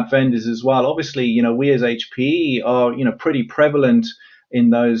talk about vendors as well, obviously, we as HPE are, pretty prevalent in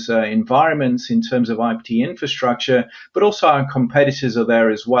those environments in terms of IT infrastructure, but also our competitors are there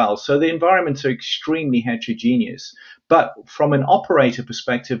as well. So the environments are extremely heterogeneous. But from an operator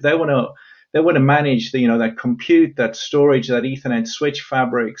perspective, they want to manage that compute, that storage, that Ethernet switch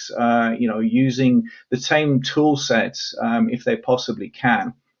fabrics, using the same tool sets if they possibly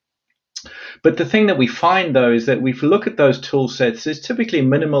can. But the thing that we find, though, is that if we look at those tool sets, there's typically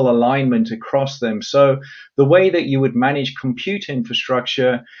minimal alignment across them. So the way that you would manage compute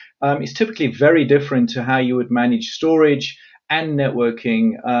infrastructure is typically very different to how you would manage storage and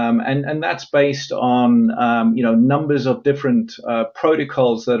networking, and that's based on numbers of different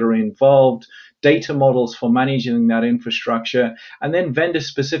protocols that are involved, data models for managing that infrastructure, and then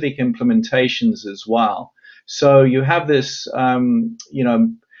vendor-specific implementations as well. So you have this,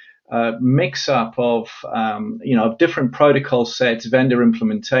 mix-up of different protocol sets, vendor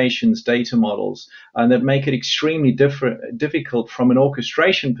implementations, data models, and that make it extremely difficult from an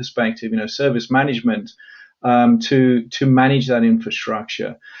orchestration perspective, service management, to manage that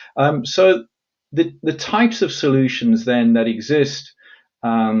infrastructure. So the types of solutions then that exist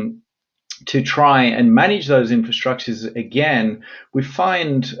to try and manage those infrastructures, again, we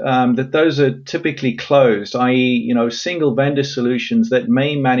find that those are typically closed, i.e., single vendor solutions that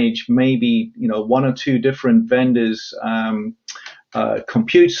may manage maybe one or two different vendors'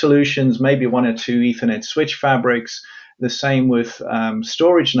 compute solutions, maybe one or two Ethernet switch fabrics. The same with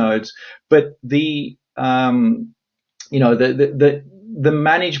storage nodes, but the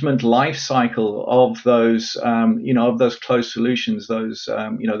management life cycle of those of those closed solutions, those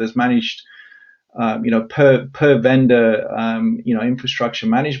there's managed per vendor infrastructure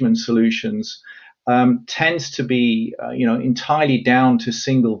management solutions tends to be entirely down to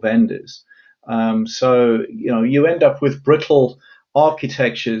single vendors. So you end up with brittle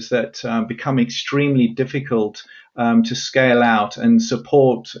architectures that become extremely difficult to scale out and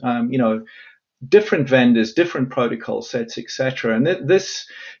support different vendors, different protocol sets, etc. And this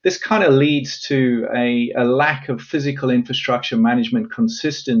kind of leads to a lack of physical infrastructure management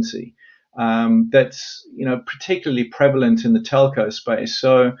consistency that's particularly prevalent in the telco space.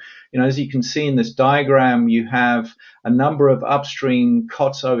 So as you can see in this diagram, you have a number of upstream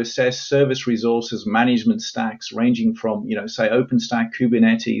COTS OSS service resources management stacks ranging from say OpenStack,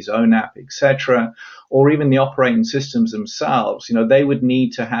 Kubernetes, ONAP, etc., or even the operating systems themselves. They would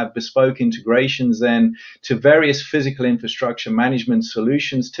need to have bespoke integrations then to various physical infrastructure management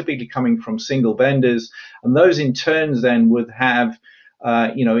solutions, typically coming from single vendors, and those in turn then would have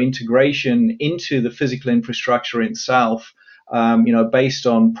integration into the physical infrastructure itself, based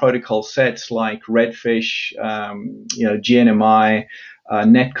on protocol sets like Redfish, GNMI,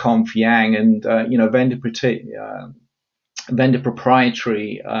 Netconf, Yang, and vendor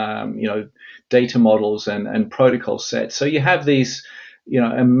proprietary, data models and protocol sets. So you have these,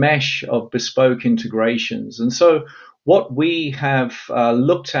 a mesh of bespoke integrations, and so what we have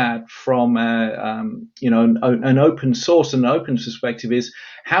looked at from an open source and an open perspective is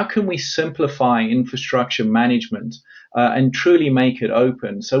how can we simplify infrastructure management and truly make it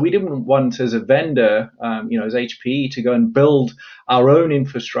open. So we didn't want, as a vendor, as HPE, to go and build our own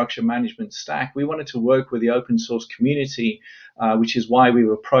infrastructure management stack. We wanted to work with the open source community, which is why we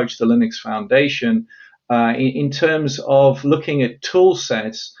approached the Linux Foundation in terms of looking at tool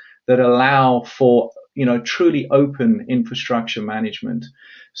sets that allow for truly open infrastructure management.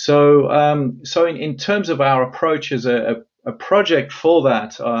 So, in terms of our approach as a project for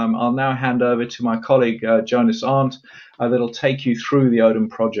that, I'll now hand over to my colleague Jonas Arndt, that'll take you through the ODM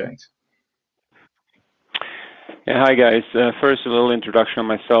project. Yeah, hi guys. First, a little introduction on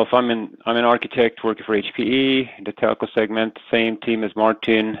myself. I'm an architect working for HPE in the telco segment, same team as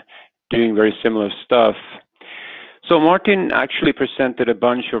Martin, doing very similar stuff. So Martin actually presented a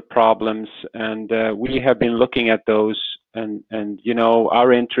bunch of problems, and we have been looking at those. And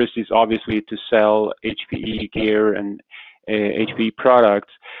our interest is obviously to sell HPE gear and HPE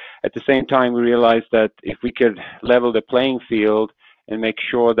products. At the same time, we realized that if we could level the playing field and make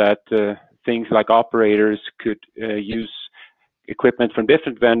sure that things like operators could use equipment from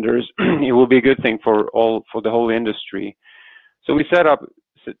different vendors, it will be a good thing for the whole industry. So we set out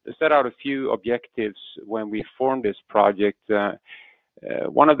a few objectives when we formed this project.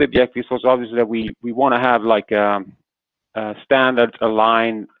 One of the objectives was obviously that we want to have like a standard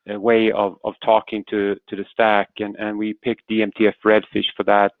aligned way of talking to the stack, and we picked DMTF Redfish for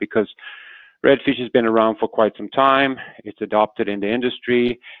that because Redfish has been around for quite some time. It's adopted in the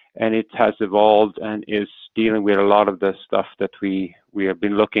industry, and it has evolved and is dealing with a lot of the stuff that we have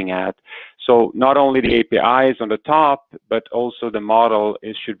been looking at. So not only the APIs on the top, but also the model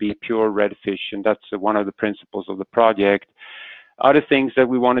should be pure Redfish, and that's one of the principles of the project. Other things that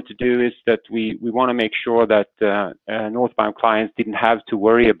we wanted to do is that we want to make sure that northbound clients didn't have to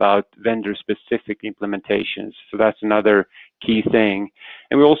worry about vendor-specific implementations. So that's another key thing.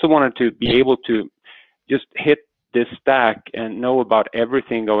 And we also wanted to be able to just hit this stack and know about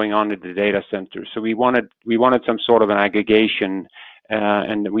everything going on in the data center. So we wanted some sort of an aggregation,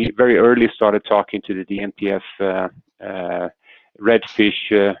 and we very early started talking to the DMTF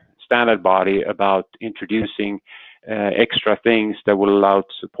Redfish standard body about introducing extra things that will allow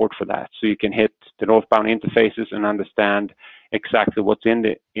support for that. So you can hit the northbound interfaces and understand exactly what's in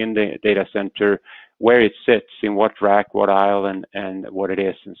the data center, where it sits, in what rack, what aisle, and what it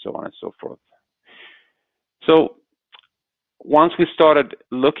is, and so on and so forth. So once we started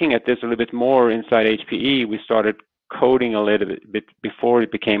looking at this a little bit more inside HPE, we started coding a little bit before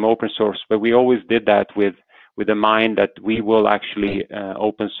it became open source, but we always did that with the mind that we will actually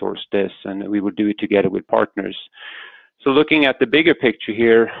open source this, and we would do it together with partners. So looking at the bigger picture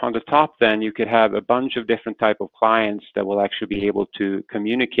here, on the top then, you could have a bunch of different type of clients that will actually be able to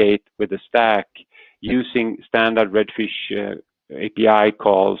communicate with the stack using standard Redfish API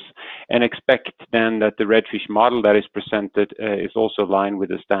calls, and expect then that the Redfish model that is presented is also aligned with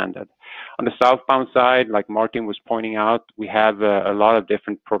the standard. On the southbound side, like Martin was pointing out, we have a lot of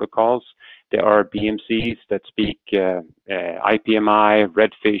different protocols. There are BMCs that speak IPMI,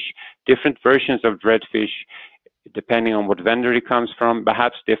 Redfish, different versions of Redfish, depending on what vendor it comes from,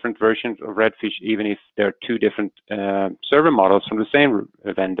 perhaps different versions of Redfish, even if there are two different server models from the same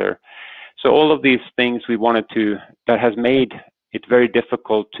vendor. So all of these things we wanted to, that has made it very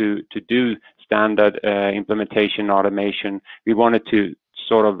difficult to do standard implementation automation, we wanted to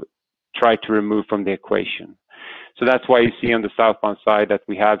sort of try to remove from the equation. So that's why you see on the southbound side that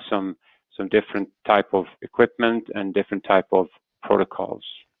we have some different type of equipment and different type of protocols.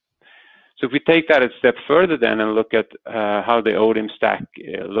 So if we take that a step further then and look at how the ODIM stack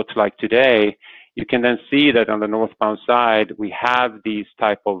looks like today, you can then see that on the northbound side, we have these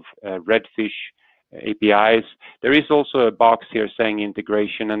type of Redfish APIs. There is also a box here saying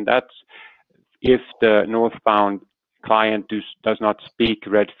integration, and that's if the northbound client does not speak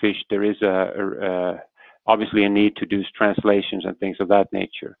Redfish, there is obviously a need to do translations and things of that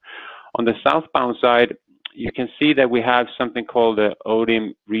nature. On the southbound side, you can see that we have something called the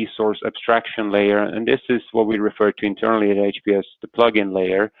ODIM resource abstraction layer, and this is what we refer to internally at HPS, the plugin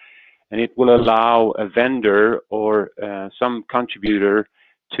layer, and it will allow a vendor or some contributor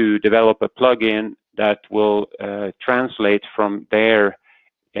to develop a plugin that will translate from their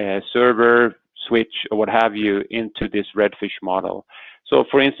server, switch, or what have you into this Redfish model. So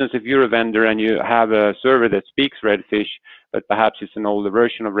for instance, if you're a vendor and you have a server that speaks Redfish, but perhaps it's an older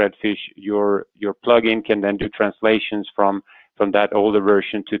version of Redfish, your plugin can then do translations from that older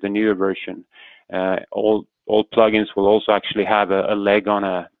version to the newer version. All plugins will also actually have a leg on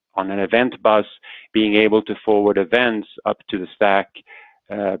an event bus, being able to forward events up to the stack,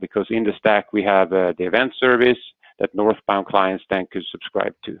 because in the stack we have the event service that northbound clients then could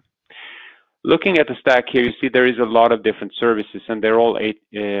subscribe to. Looking at the stack here, you see there is a lot of different services, and they're all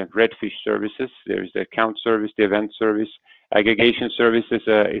Redfish services. There's the account service, the event service. Aggregation service is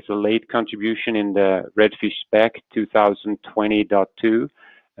a late contribution in the Redfish spec 2020.2.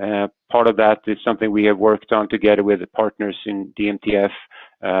 Part of that is something we have worked on together with the partners in DMTF,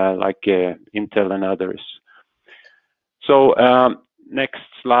 like Intel and others. So next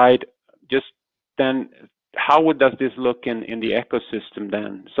slide, just then, how does this look in the ecosystem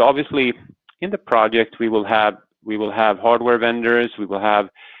then? So obviously, in the project, we will have hardware vendors, we will have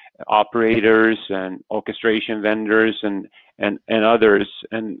operators and orchestration vendors and others,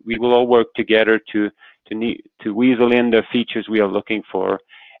 and we will all work together to weasel in the features we are looking for.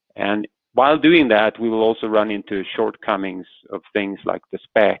 And while doing that, we will also run into shortcomings of things like the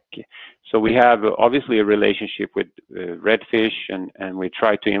spec. So we have obviously a relationship with Redfish, and we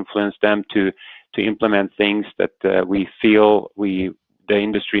try to influence them to implement things that we feel the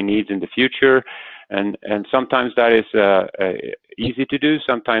industry needs in the future, and sometimes that is easy to do.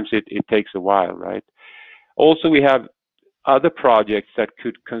 Sometimes it takes a while, right? Also, we have other projects that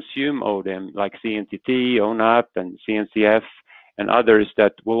could consume ODIM, like CNTT, ONAP, and CNCF, and others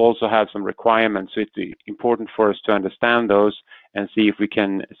that will also have some requirements. So it's important for us to understand those and see if we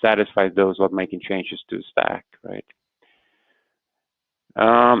can satisfy those while making changes to the stack, right?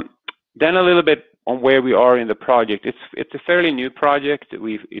 Then a little bit on where we are in the project. It's a fairly new project.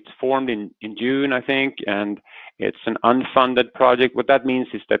 It's formed in June, I think, and it's an unfunded project. What that means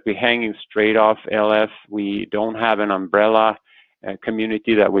is that we're hanging straight off LF. We don't have an umbrella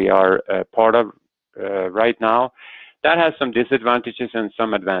community that we are part of right now. That has some disadvantages and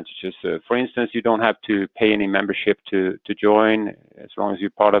some advantages. For instance, you don't have to pay any membership to join as long as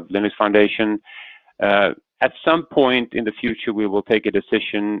you're part of Linux Foundation. At some point in the future, we will take a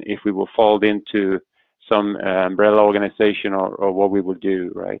decision if we will fall into some umbrella organization or what we will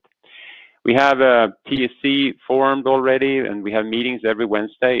do, right? We have a TSC formed already, and we have meetings every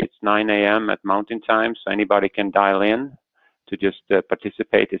Wednesday. It's 9 a.m. at Mountain Time, so anybody can dial in to just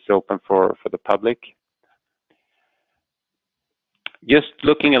participate. It's open for the public. Just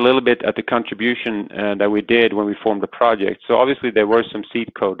looking a little bit at the contribution that we did when we formed the project. So obviously there was some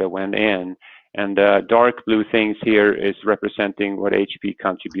seed code that went in, and dark blue things here is representing what HP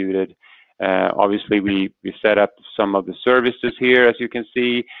contributed. Obviously we set up some of the services here, as you can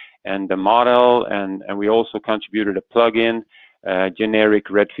see, and the model, and we also contributed a plugin, generic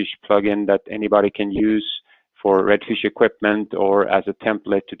Redfish plugin that anybody can use for Redfish equipment or as a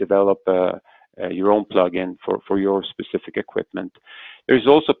template to develop your own plugin for your specific equipment. There's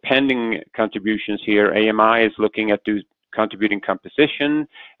also pending contributions here. AMI is looking at contributing composition,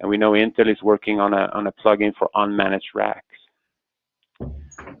 and we know Intel is working on a plugin for unmanaged racks.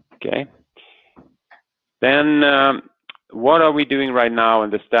 Okay. Then what are we doing right now in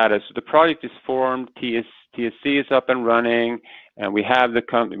the status? The project is formed, TSC is up and running, and we have the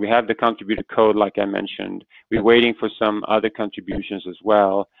contributed code, like I mentioned. We're waiting for some other contributions as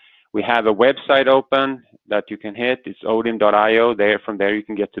well. We have a website open that you can hit. It's odin.io. From there you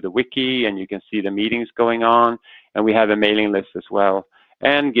can get to the wiki and you can see the meetings going on. And we have a mailing list as well.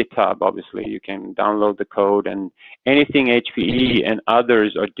 And GitHub, obviously. You can download the code, and anything HPE and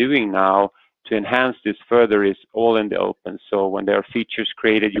others are doing now to enhance this further is all in the open. So when there are features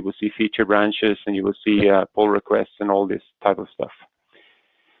created, you will see feature branches and you will see pull requests and all this type of stuff.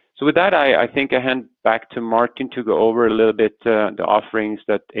 So with that, I think I hand back to Martin to go over a little bit the offerings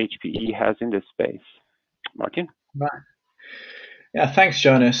that HPE has in this space. Martin? Right. Yeah, thanks,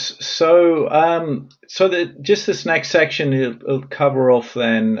 Jonas. So, just this next section, it'll cover off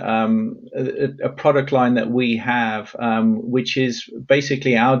then a product line that we have, which is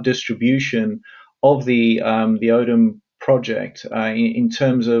basically our distribution of the Odin project in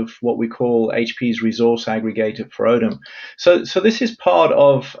terms of what we call HP's resource aggregator for Odin. So this is part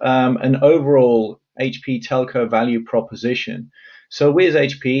of an overall HP telco value proposition. So we as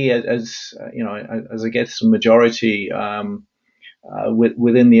HPE, as you know, as I guess the majority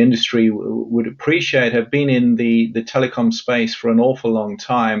within the industry would appreciate, have been in the telecom space for an awful long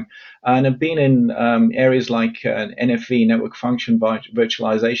time, and have been in areas like NFV, network function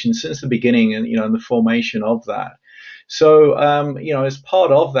virtualization, since the beginning, and in the formation of that. So, as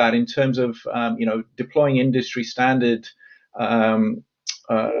part of that, in terms of, deploying industry standard,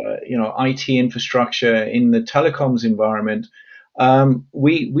 IT infrastructure in the telecoms environment,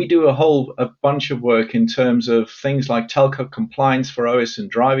 we do a bunch of work in terms of things like telco compliance for OS and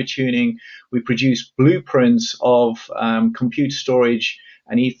driver tuning. We produce blueprints of compute storage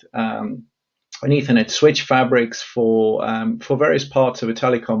and Ethernet switch fabrics for various parts of a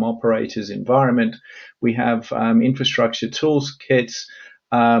telecom operator's environment. We have infrastructure tools kits,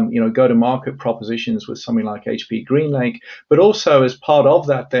 go-to-market propositions with something like HP GreenLake. But also as part of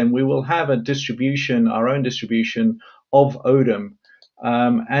that, then we will have our own distribution of Odin.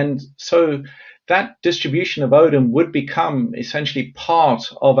 And so that distribution of Odin would become essentially part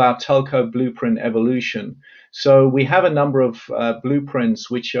of our telco blueprint evolution. So we have a number of blueprints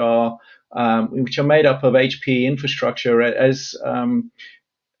which are made up of HP infrastructure as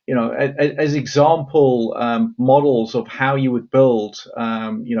example models of how you would build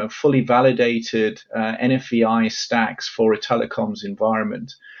fully validated NFVI stacks for a telecoms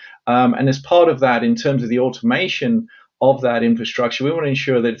environment. And as part of that, in terms of the automation of that infrastructure, we want to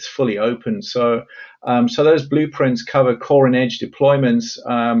ensure that it's fully open. So those blueprints cover core and edge deployments,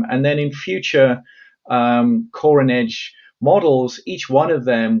 and then in future core and edge models, each one of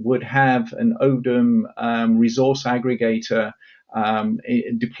them would have an Odin resource aggregator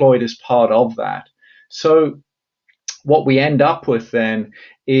deployed as part of that. So what we end up with then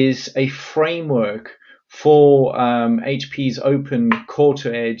is a framework for HP's open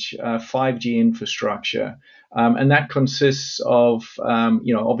core-to-edge 5G infrastructure. And that consists of,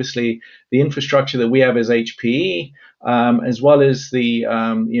 obviously the infrastructure that we have as HPE, as well as the,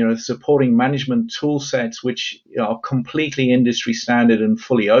 supporting management tool sets, which are completely industry standard and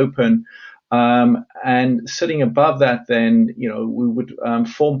fully open. And sitting above that, then, we would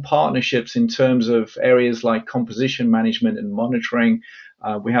form partnerships in terms of areas like composition management and monitoring.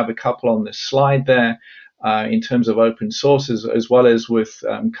 We have a couple on this slide there. in terms of open source, as well as with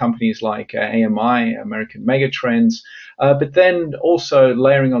companies like AMI, American Megatrends, but then also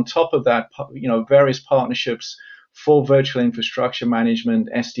layering on top of that, various partnerships for virtual infrastructure management,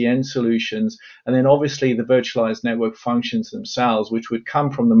 SDN solutions, and then obviously the virtualized network functions themselves, which would come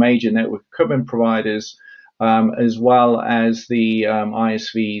from the major network equipment providers, as well as the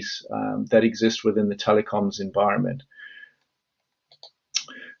ISVs that exist within the telecoms environment.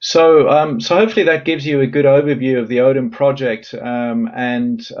 So hopefully that gives you a good overview of the Odin project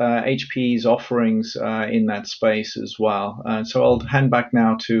and HPE's offerings in that space as well. So I'll hand back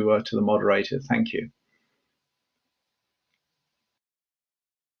now to the moderator. Thank you.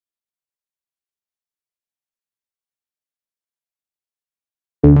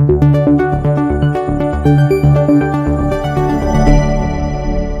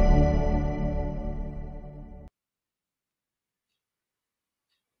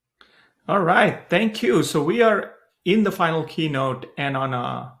 All right, thank you. So we are in the final keynote and on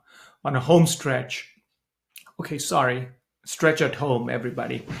a home stretch. Okay, sorry, stretch at home,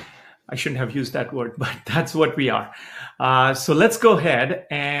 everybody. I shouldn't have used that word, but that's what we are. So let's go ahead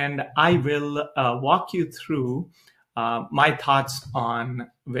and I will walk you through my thoughts on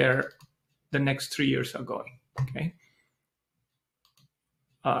where the next 3 years are going. Okay.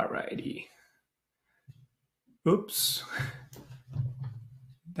 All righty. Oops.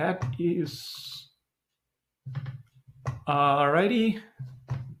 That is alrighty.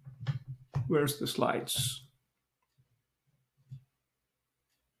 Where's the slides?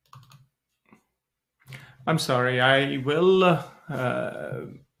 I'm sorry, I will, there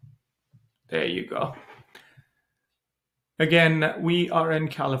you go. Again, we are in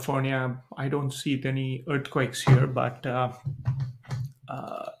California. I don't see any earthquakes here, but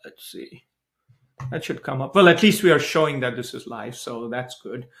let's see. That should come up. Well, at least we are showing that this is live, so that's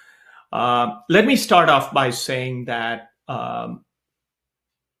good. Let me start off by saying that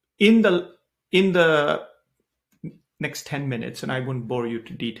in the next 10 minutes, and I won't bore you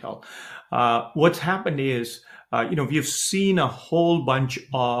to detail, what's happened is, we've seen a whole bunch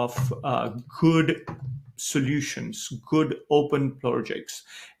of good solutions, good open projects,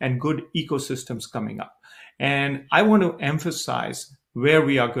 and good ecosystems coming up. And I want to emphasize where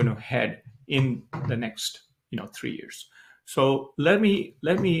we are going to head in the next 3 years. So let me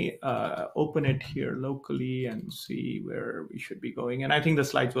open it here locally and see where we should be going. And I think the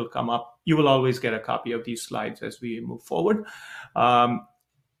slides will come up. You will always get a copy of these slides as we move forward.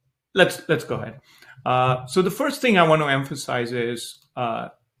 Let's go ahead. So the first thing I want to emphasize is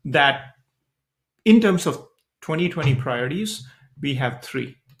that in terms of 2020 priorities, we have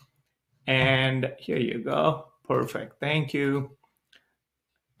 3. And here you go. Perfect. Thank you.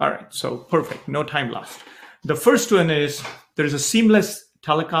 All right, so perfect, no time lost. The first one is there's a seamless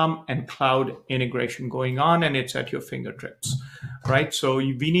telecom and cloud integration going on, and it's at your fingertips, right? So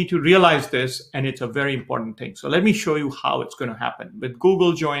we need to realize this, and it's a very important thing. So let me show you how it's going to happen. With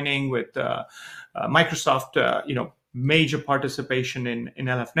Google joining, with Microsoft, major participation in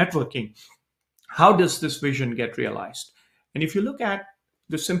LF networking, how does this vision get realized? And if you look at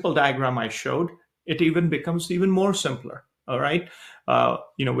the simple diagram I showed, it even becomes even more simpler. All right,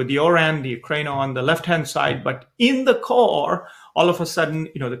 with the ORAN, the Ukraino on the left-hand side, but in the core, all of a sudden,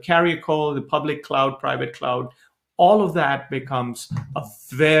 the carrier core, the public cloud, private cloud, all of that becomes a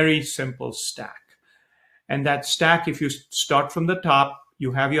very simple stack. And that stack, if you start from the top,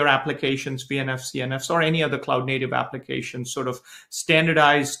 you have your applications, VNFs, CNFs, or any other cloud-native applications, sort of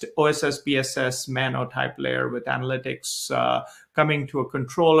standardized OSS, BSS, MANO type layer with analytics coming to a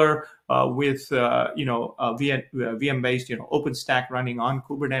controller with VM-based, OpenStack running on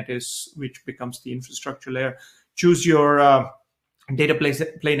Kubernetes, which becomes the infrastructure layer. Choose your data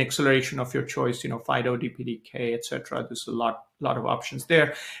plane acceleration of your choice, FIDO, DPDK, etc. There's a lot of options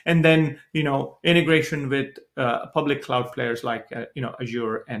there. And then, integration with public cloud players like,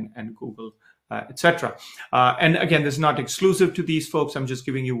 Azure and Google, etc. And again, this is not exclusive to these folks. I'm just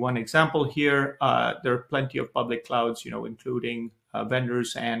giving you one example here. There are plenty of public clouds, including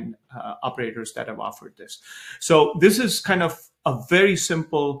vendors and operators that have offered this. So this is kind of a very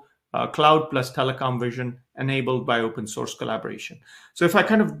simple cloud plus telecom vision enabled by open source collaboration. So if I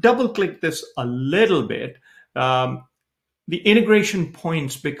kind of double click this a little bit, the integration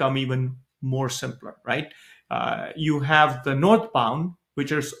points become even more simpler, right? You have the northbound,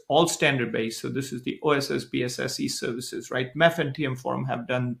 which is all standard based. So this is the OSS, BSS, e-services, right? MEF and TM Forum have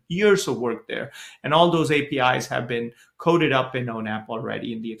done years of work there. And all those APIs have been coded up in ONAP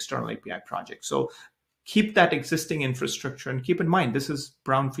already in the external API project. So keep that existing infrastructure and keep in mind, this is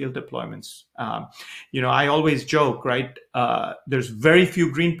brownfield deployments. I always joke, right? There's very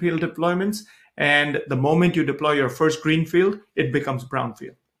few greenfield deployments And the moment you deploy your first greenfield, it becomes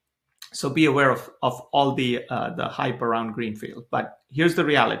brownfield. So be aware of all the hype around greenfield. But here's the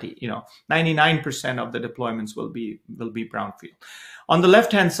reality: 99% of the deployments will be brownfield. On the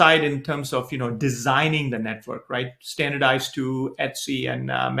left-hand side, in terms of designing the network, right, standardized to ETSI and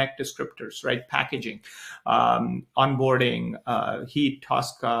MEC descriptors, right, packaging, onboarding, Heat,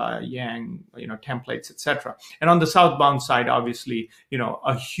 Tosca, Yang, templates, etc. And on the southbound side, obviously,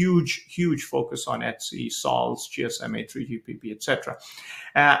 a huge focus on ETSI, SOLs, GSMA, 3GPP, etc.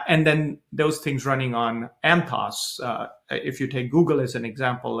 And then those things running on Anthos. If you take Google as an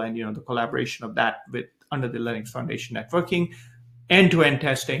example, and the collaboration of that with under the Linux Foundation networking, end-to-end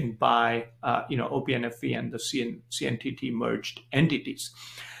testing by OPNFV and the CNTT merged entities.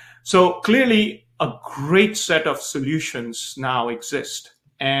 So clearly, a great set of solutions now exist.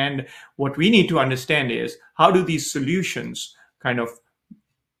 And what we need to understand is, how do these solutions kind of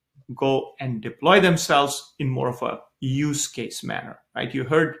go and deploy themselves in more of a use case manner, right? You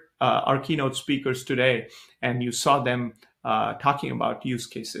heard our keynote speakers today, and you saw them talking about use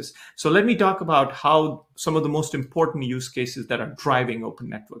cases. So let me talk about how some of the most important use cases that are driving open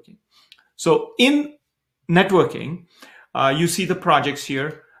networking. So in networking, you see the projects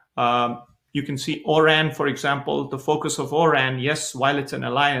here. You can see ORAN, for example. The focus of ORAN, yes, while it's an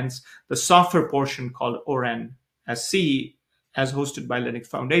alliance, the software portion called ORAN SC, as hosted by Linux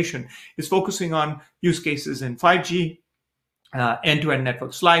Foundation, is focusing on use cases in 5G, end-to-end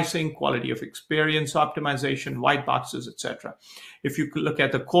network slicing, quality of experience optimization, white boxes, etc. If you look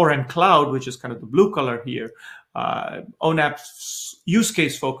at the core and cloud, which is kind of the blue color here, ONAP's use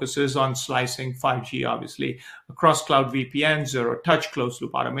case focuses on slicing 5G, obviously, across cloud VPN, zero-touch,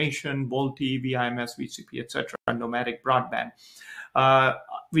 closed-loop automation, VoLTE, VIMS, VCP, etc., and nomadic broadband.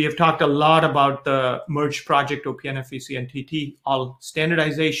 We have talked a lot about the merged project, OPNFV and TT, all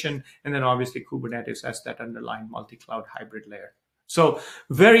standardization, and then obviously Kubernetes as that underlying multi-cloud hybrid layer. So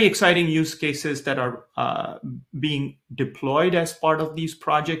very exciting use cases that are being deployed as part of these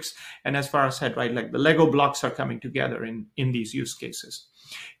projects. And as far as I said, right, like the Lego blocks are coming together in these use cases.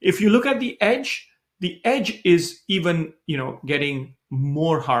 If you look at the edge is even, getting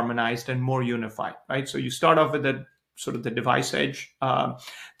more harmonized and more unified, right? So you start off with the sort of the device edge,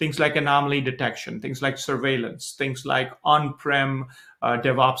 things like anomaly detection, things like surveillance, things like on-prem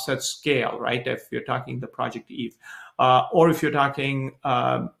DevOps at scale, right? If you're talking the Project Eve. Or if you're talking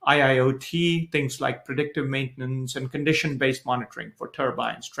IIoT, things like predictive maintenance and condition-based monitoring for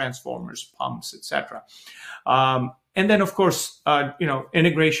turbines, transformers, pumps, etc. And then, of course,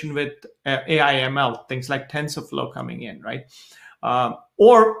 integration with AI ML, things like TensorFlow coming in, right?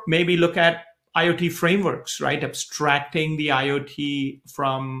 Or maybe look at IoT frameworks, right? Abstracting the IoT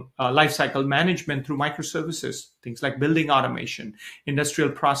from lifecycle management through microservices, things like building automation,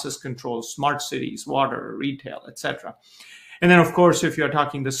 industrial process control, smart cities, water, retail, etc. And then, of course, if you're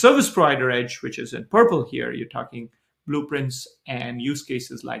talking the service provider edge, which is in purple here, you're talking blueprints and use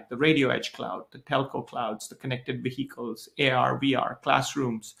cases like the radio edge cloud, the telco clouds, the connected vehicles, AR, VR,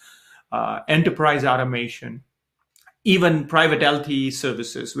 classrooms, enterprise automation, even private LTE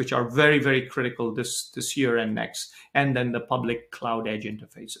services, which are very, very critical this year and next, and then the public cloud edge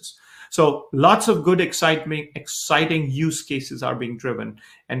interfaces. So lots of good, exciting use cases are being driven,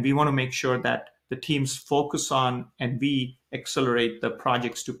 and we want to make sure that the teams focus on and we accelerate the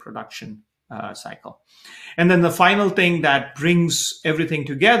projects to production cycle. And then the final thing that brings everything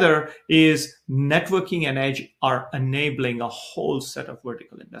together is networking and edge are enabling a whole set of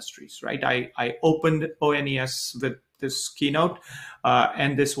vertical industries, right? I opened ONES with this keynote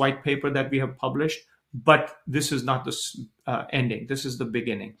and this white paper that we have published, but this is not the ending. This is the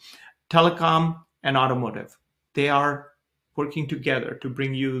beginning. Telecom and automotive, they are working together to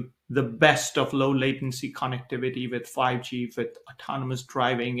bring you the best of low latency connectivity with 5G, with autonomous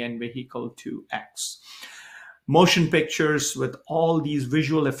driving and vehicle to X. Motion pictures with all these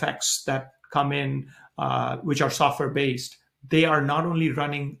visual effects that come in, which are software based, they are not only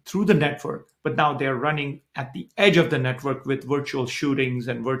running through the network, but now they're running at the edge of the network with virtual shootings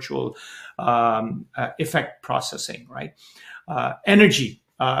and virtual effect processing, right?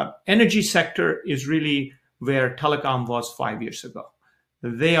 Energy sector is really where telecom was 5 years ago.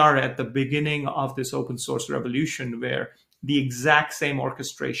 They are at the beginning of this open source revolution where the exact same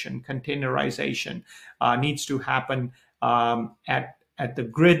orchestration, containerization needs to happen at the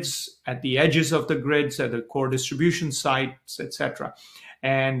grids, at the edges of the grids, at the core distribution sites, etc.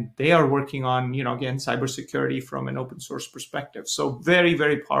 And they are working on, again, cybersecurity from an open source perspective. So very,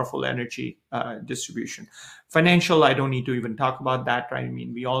 very powerful energy distribution. Financial, I don't need to even talk about that, right? I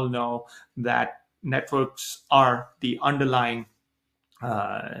mean, we all know that networks are the underlying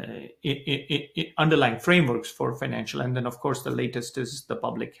underlying frameworks for financial. And then, of course, the latest is the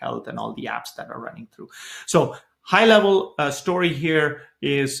public health and all the apps that are running through. So high level story here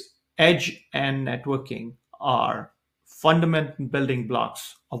is edge and networking are fundamental building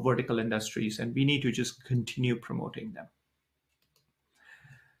blocks of vertical industries, and we need to just continue promoting them.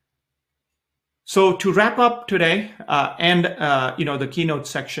 So to wrap up today and the keynote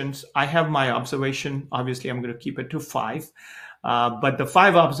sections, I have my observation. Obviously, I'm going to keep it to 5. But the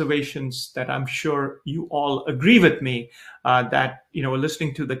 5 observations that I'm sure you all agree with me that,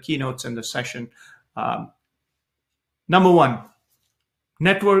 listening to the keynotes in the session. Number 1,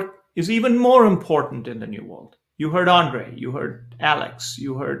 network is even more important in the new world. You heard Andre, you heard Alex,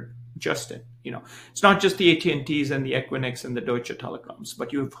 you heard Justin. It's not just the AT&Ts and the Equinix and the Deutsche Telecoms,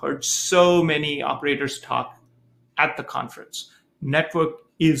 but you've heard so many operators talk at the conference. Network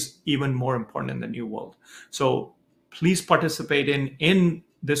is even more important in the new world. So please participate in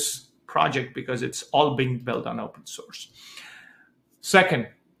this project because it's all being built on open source. Second,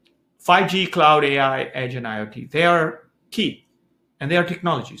 5G, cloud, AI, edge, and IoT. They are key and they are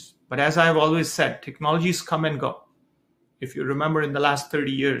technologies. But as I've always said, technologies come and go. If you remember in the last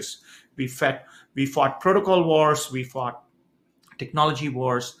 30 years, we fought protocol wars, we fought technology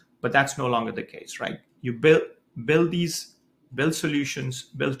wars, but that's no longer the case, right? You build solutions,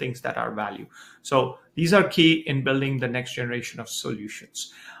 build things that are value. So these are key in building the next generation of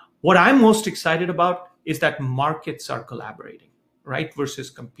solutions. What I'm most excited about is that markets are collaborating, right, versus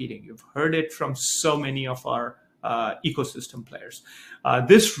competing. You've heard it from so many of our ecosystem players.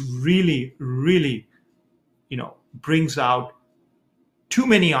 This really, really, brings out too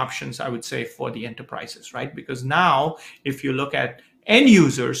many options, I would say, for the enterprises, right? Because now, if you look at end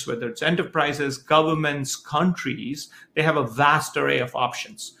users, whether it's enterprises, governments, countries, they have a vast array of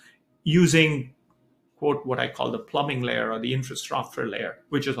options using, quote, what I call the plumbing layer or the infrastructure layer,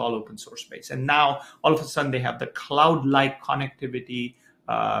 which is all open source based. And now, all of a sudden, they have the cloud-like connectivity,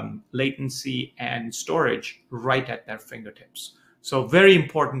 latency, and storage right at their fingertips. So very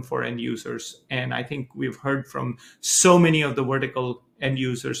important for end users. And I think we've heard from so many of the vertical end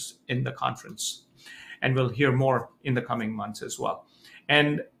users in the conference. And we'll hear more in the coming months as well.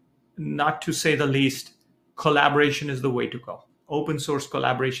 And not to say the least, collaboration is the way to go. Open source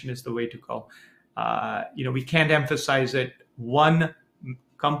collaboration is the way to go. We can't emphasize it. One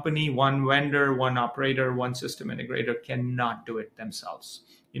company, one vendor, one operator, one system integrator cannot do it themselves.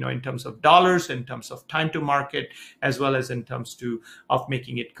 In terms of dollars, in terms of time to market, as well as in terms of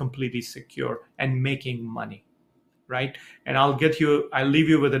making it completely secure and making money, right? And I'll leave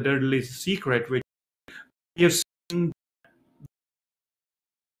you with a dirty secret, which we have seen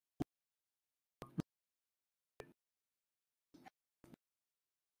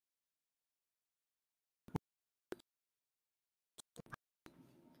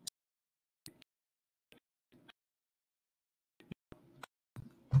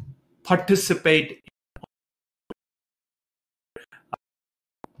participate.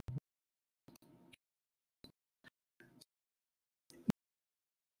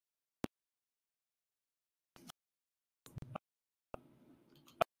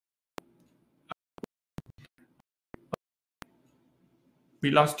 We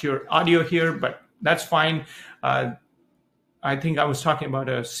lost your audio here, but that's fine. I think I was talking about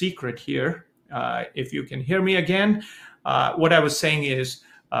a secret here. If you can hear me again, what I was saying is,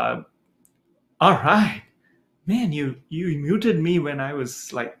 all right, man, you muted me when I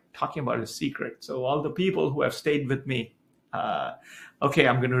was talking about a secret. So all the people who have stayed with me, okay,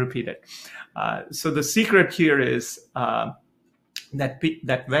 I'm going to repeat it. So the secret here is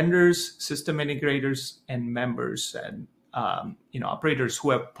that vendors, system integrators, and members and operators who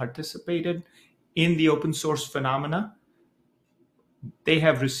have participated in the open source phenomena, they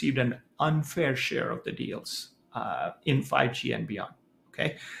have received an unfair share of the deals in 5G and beyond.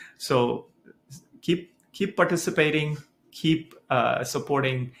 Okay, so keep participating, keep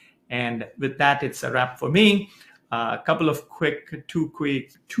supporting, and with that, it's a wrap for me. A couple of two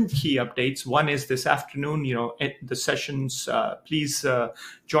key updates. One is this afternoon, the sessions, please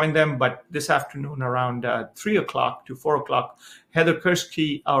join them. But this afternoon around 3 o'clock to 4 o'clock, Heather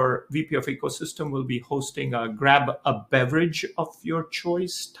Kursky, our VP of Ecosystem, will be hosting a grab a beverage of your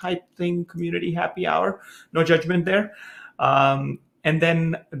choice type thing, community happy hour. No judgment there. And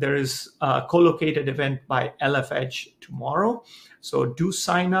then there is a co-located event by LF Edge tomorrow. So do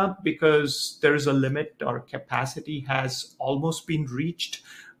sign up because there is a limit. Our capacity has almost been reached.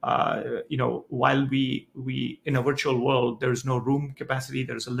 While we in a virtual world, there's no room capacity.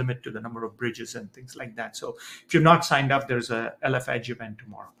 There's a limit to the number of bridges and things like that. So if you're not signed up, there's a LF Edge event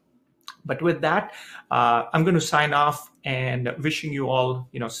tomorrow. But with that, I'm going to sign off and wishing you all,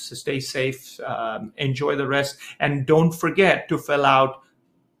 stay safe, enjoy the rest, and don't forget to fill out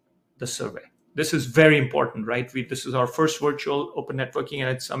the survey. This is very important, right? This is our first virtual Open Networking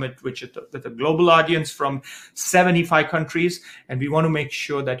and Summit, which is with a global audience from 75 countries. And we want to make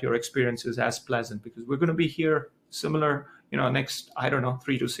sure that your experience is as pleasant, because we're going to be here similar, next,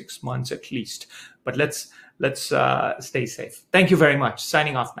 3 to 6 months at least. But let's stay safe. Thank you very much.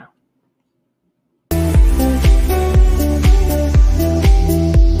 Signing off now.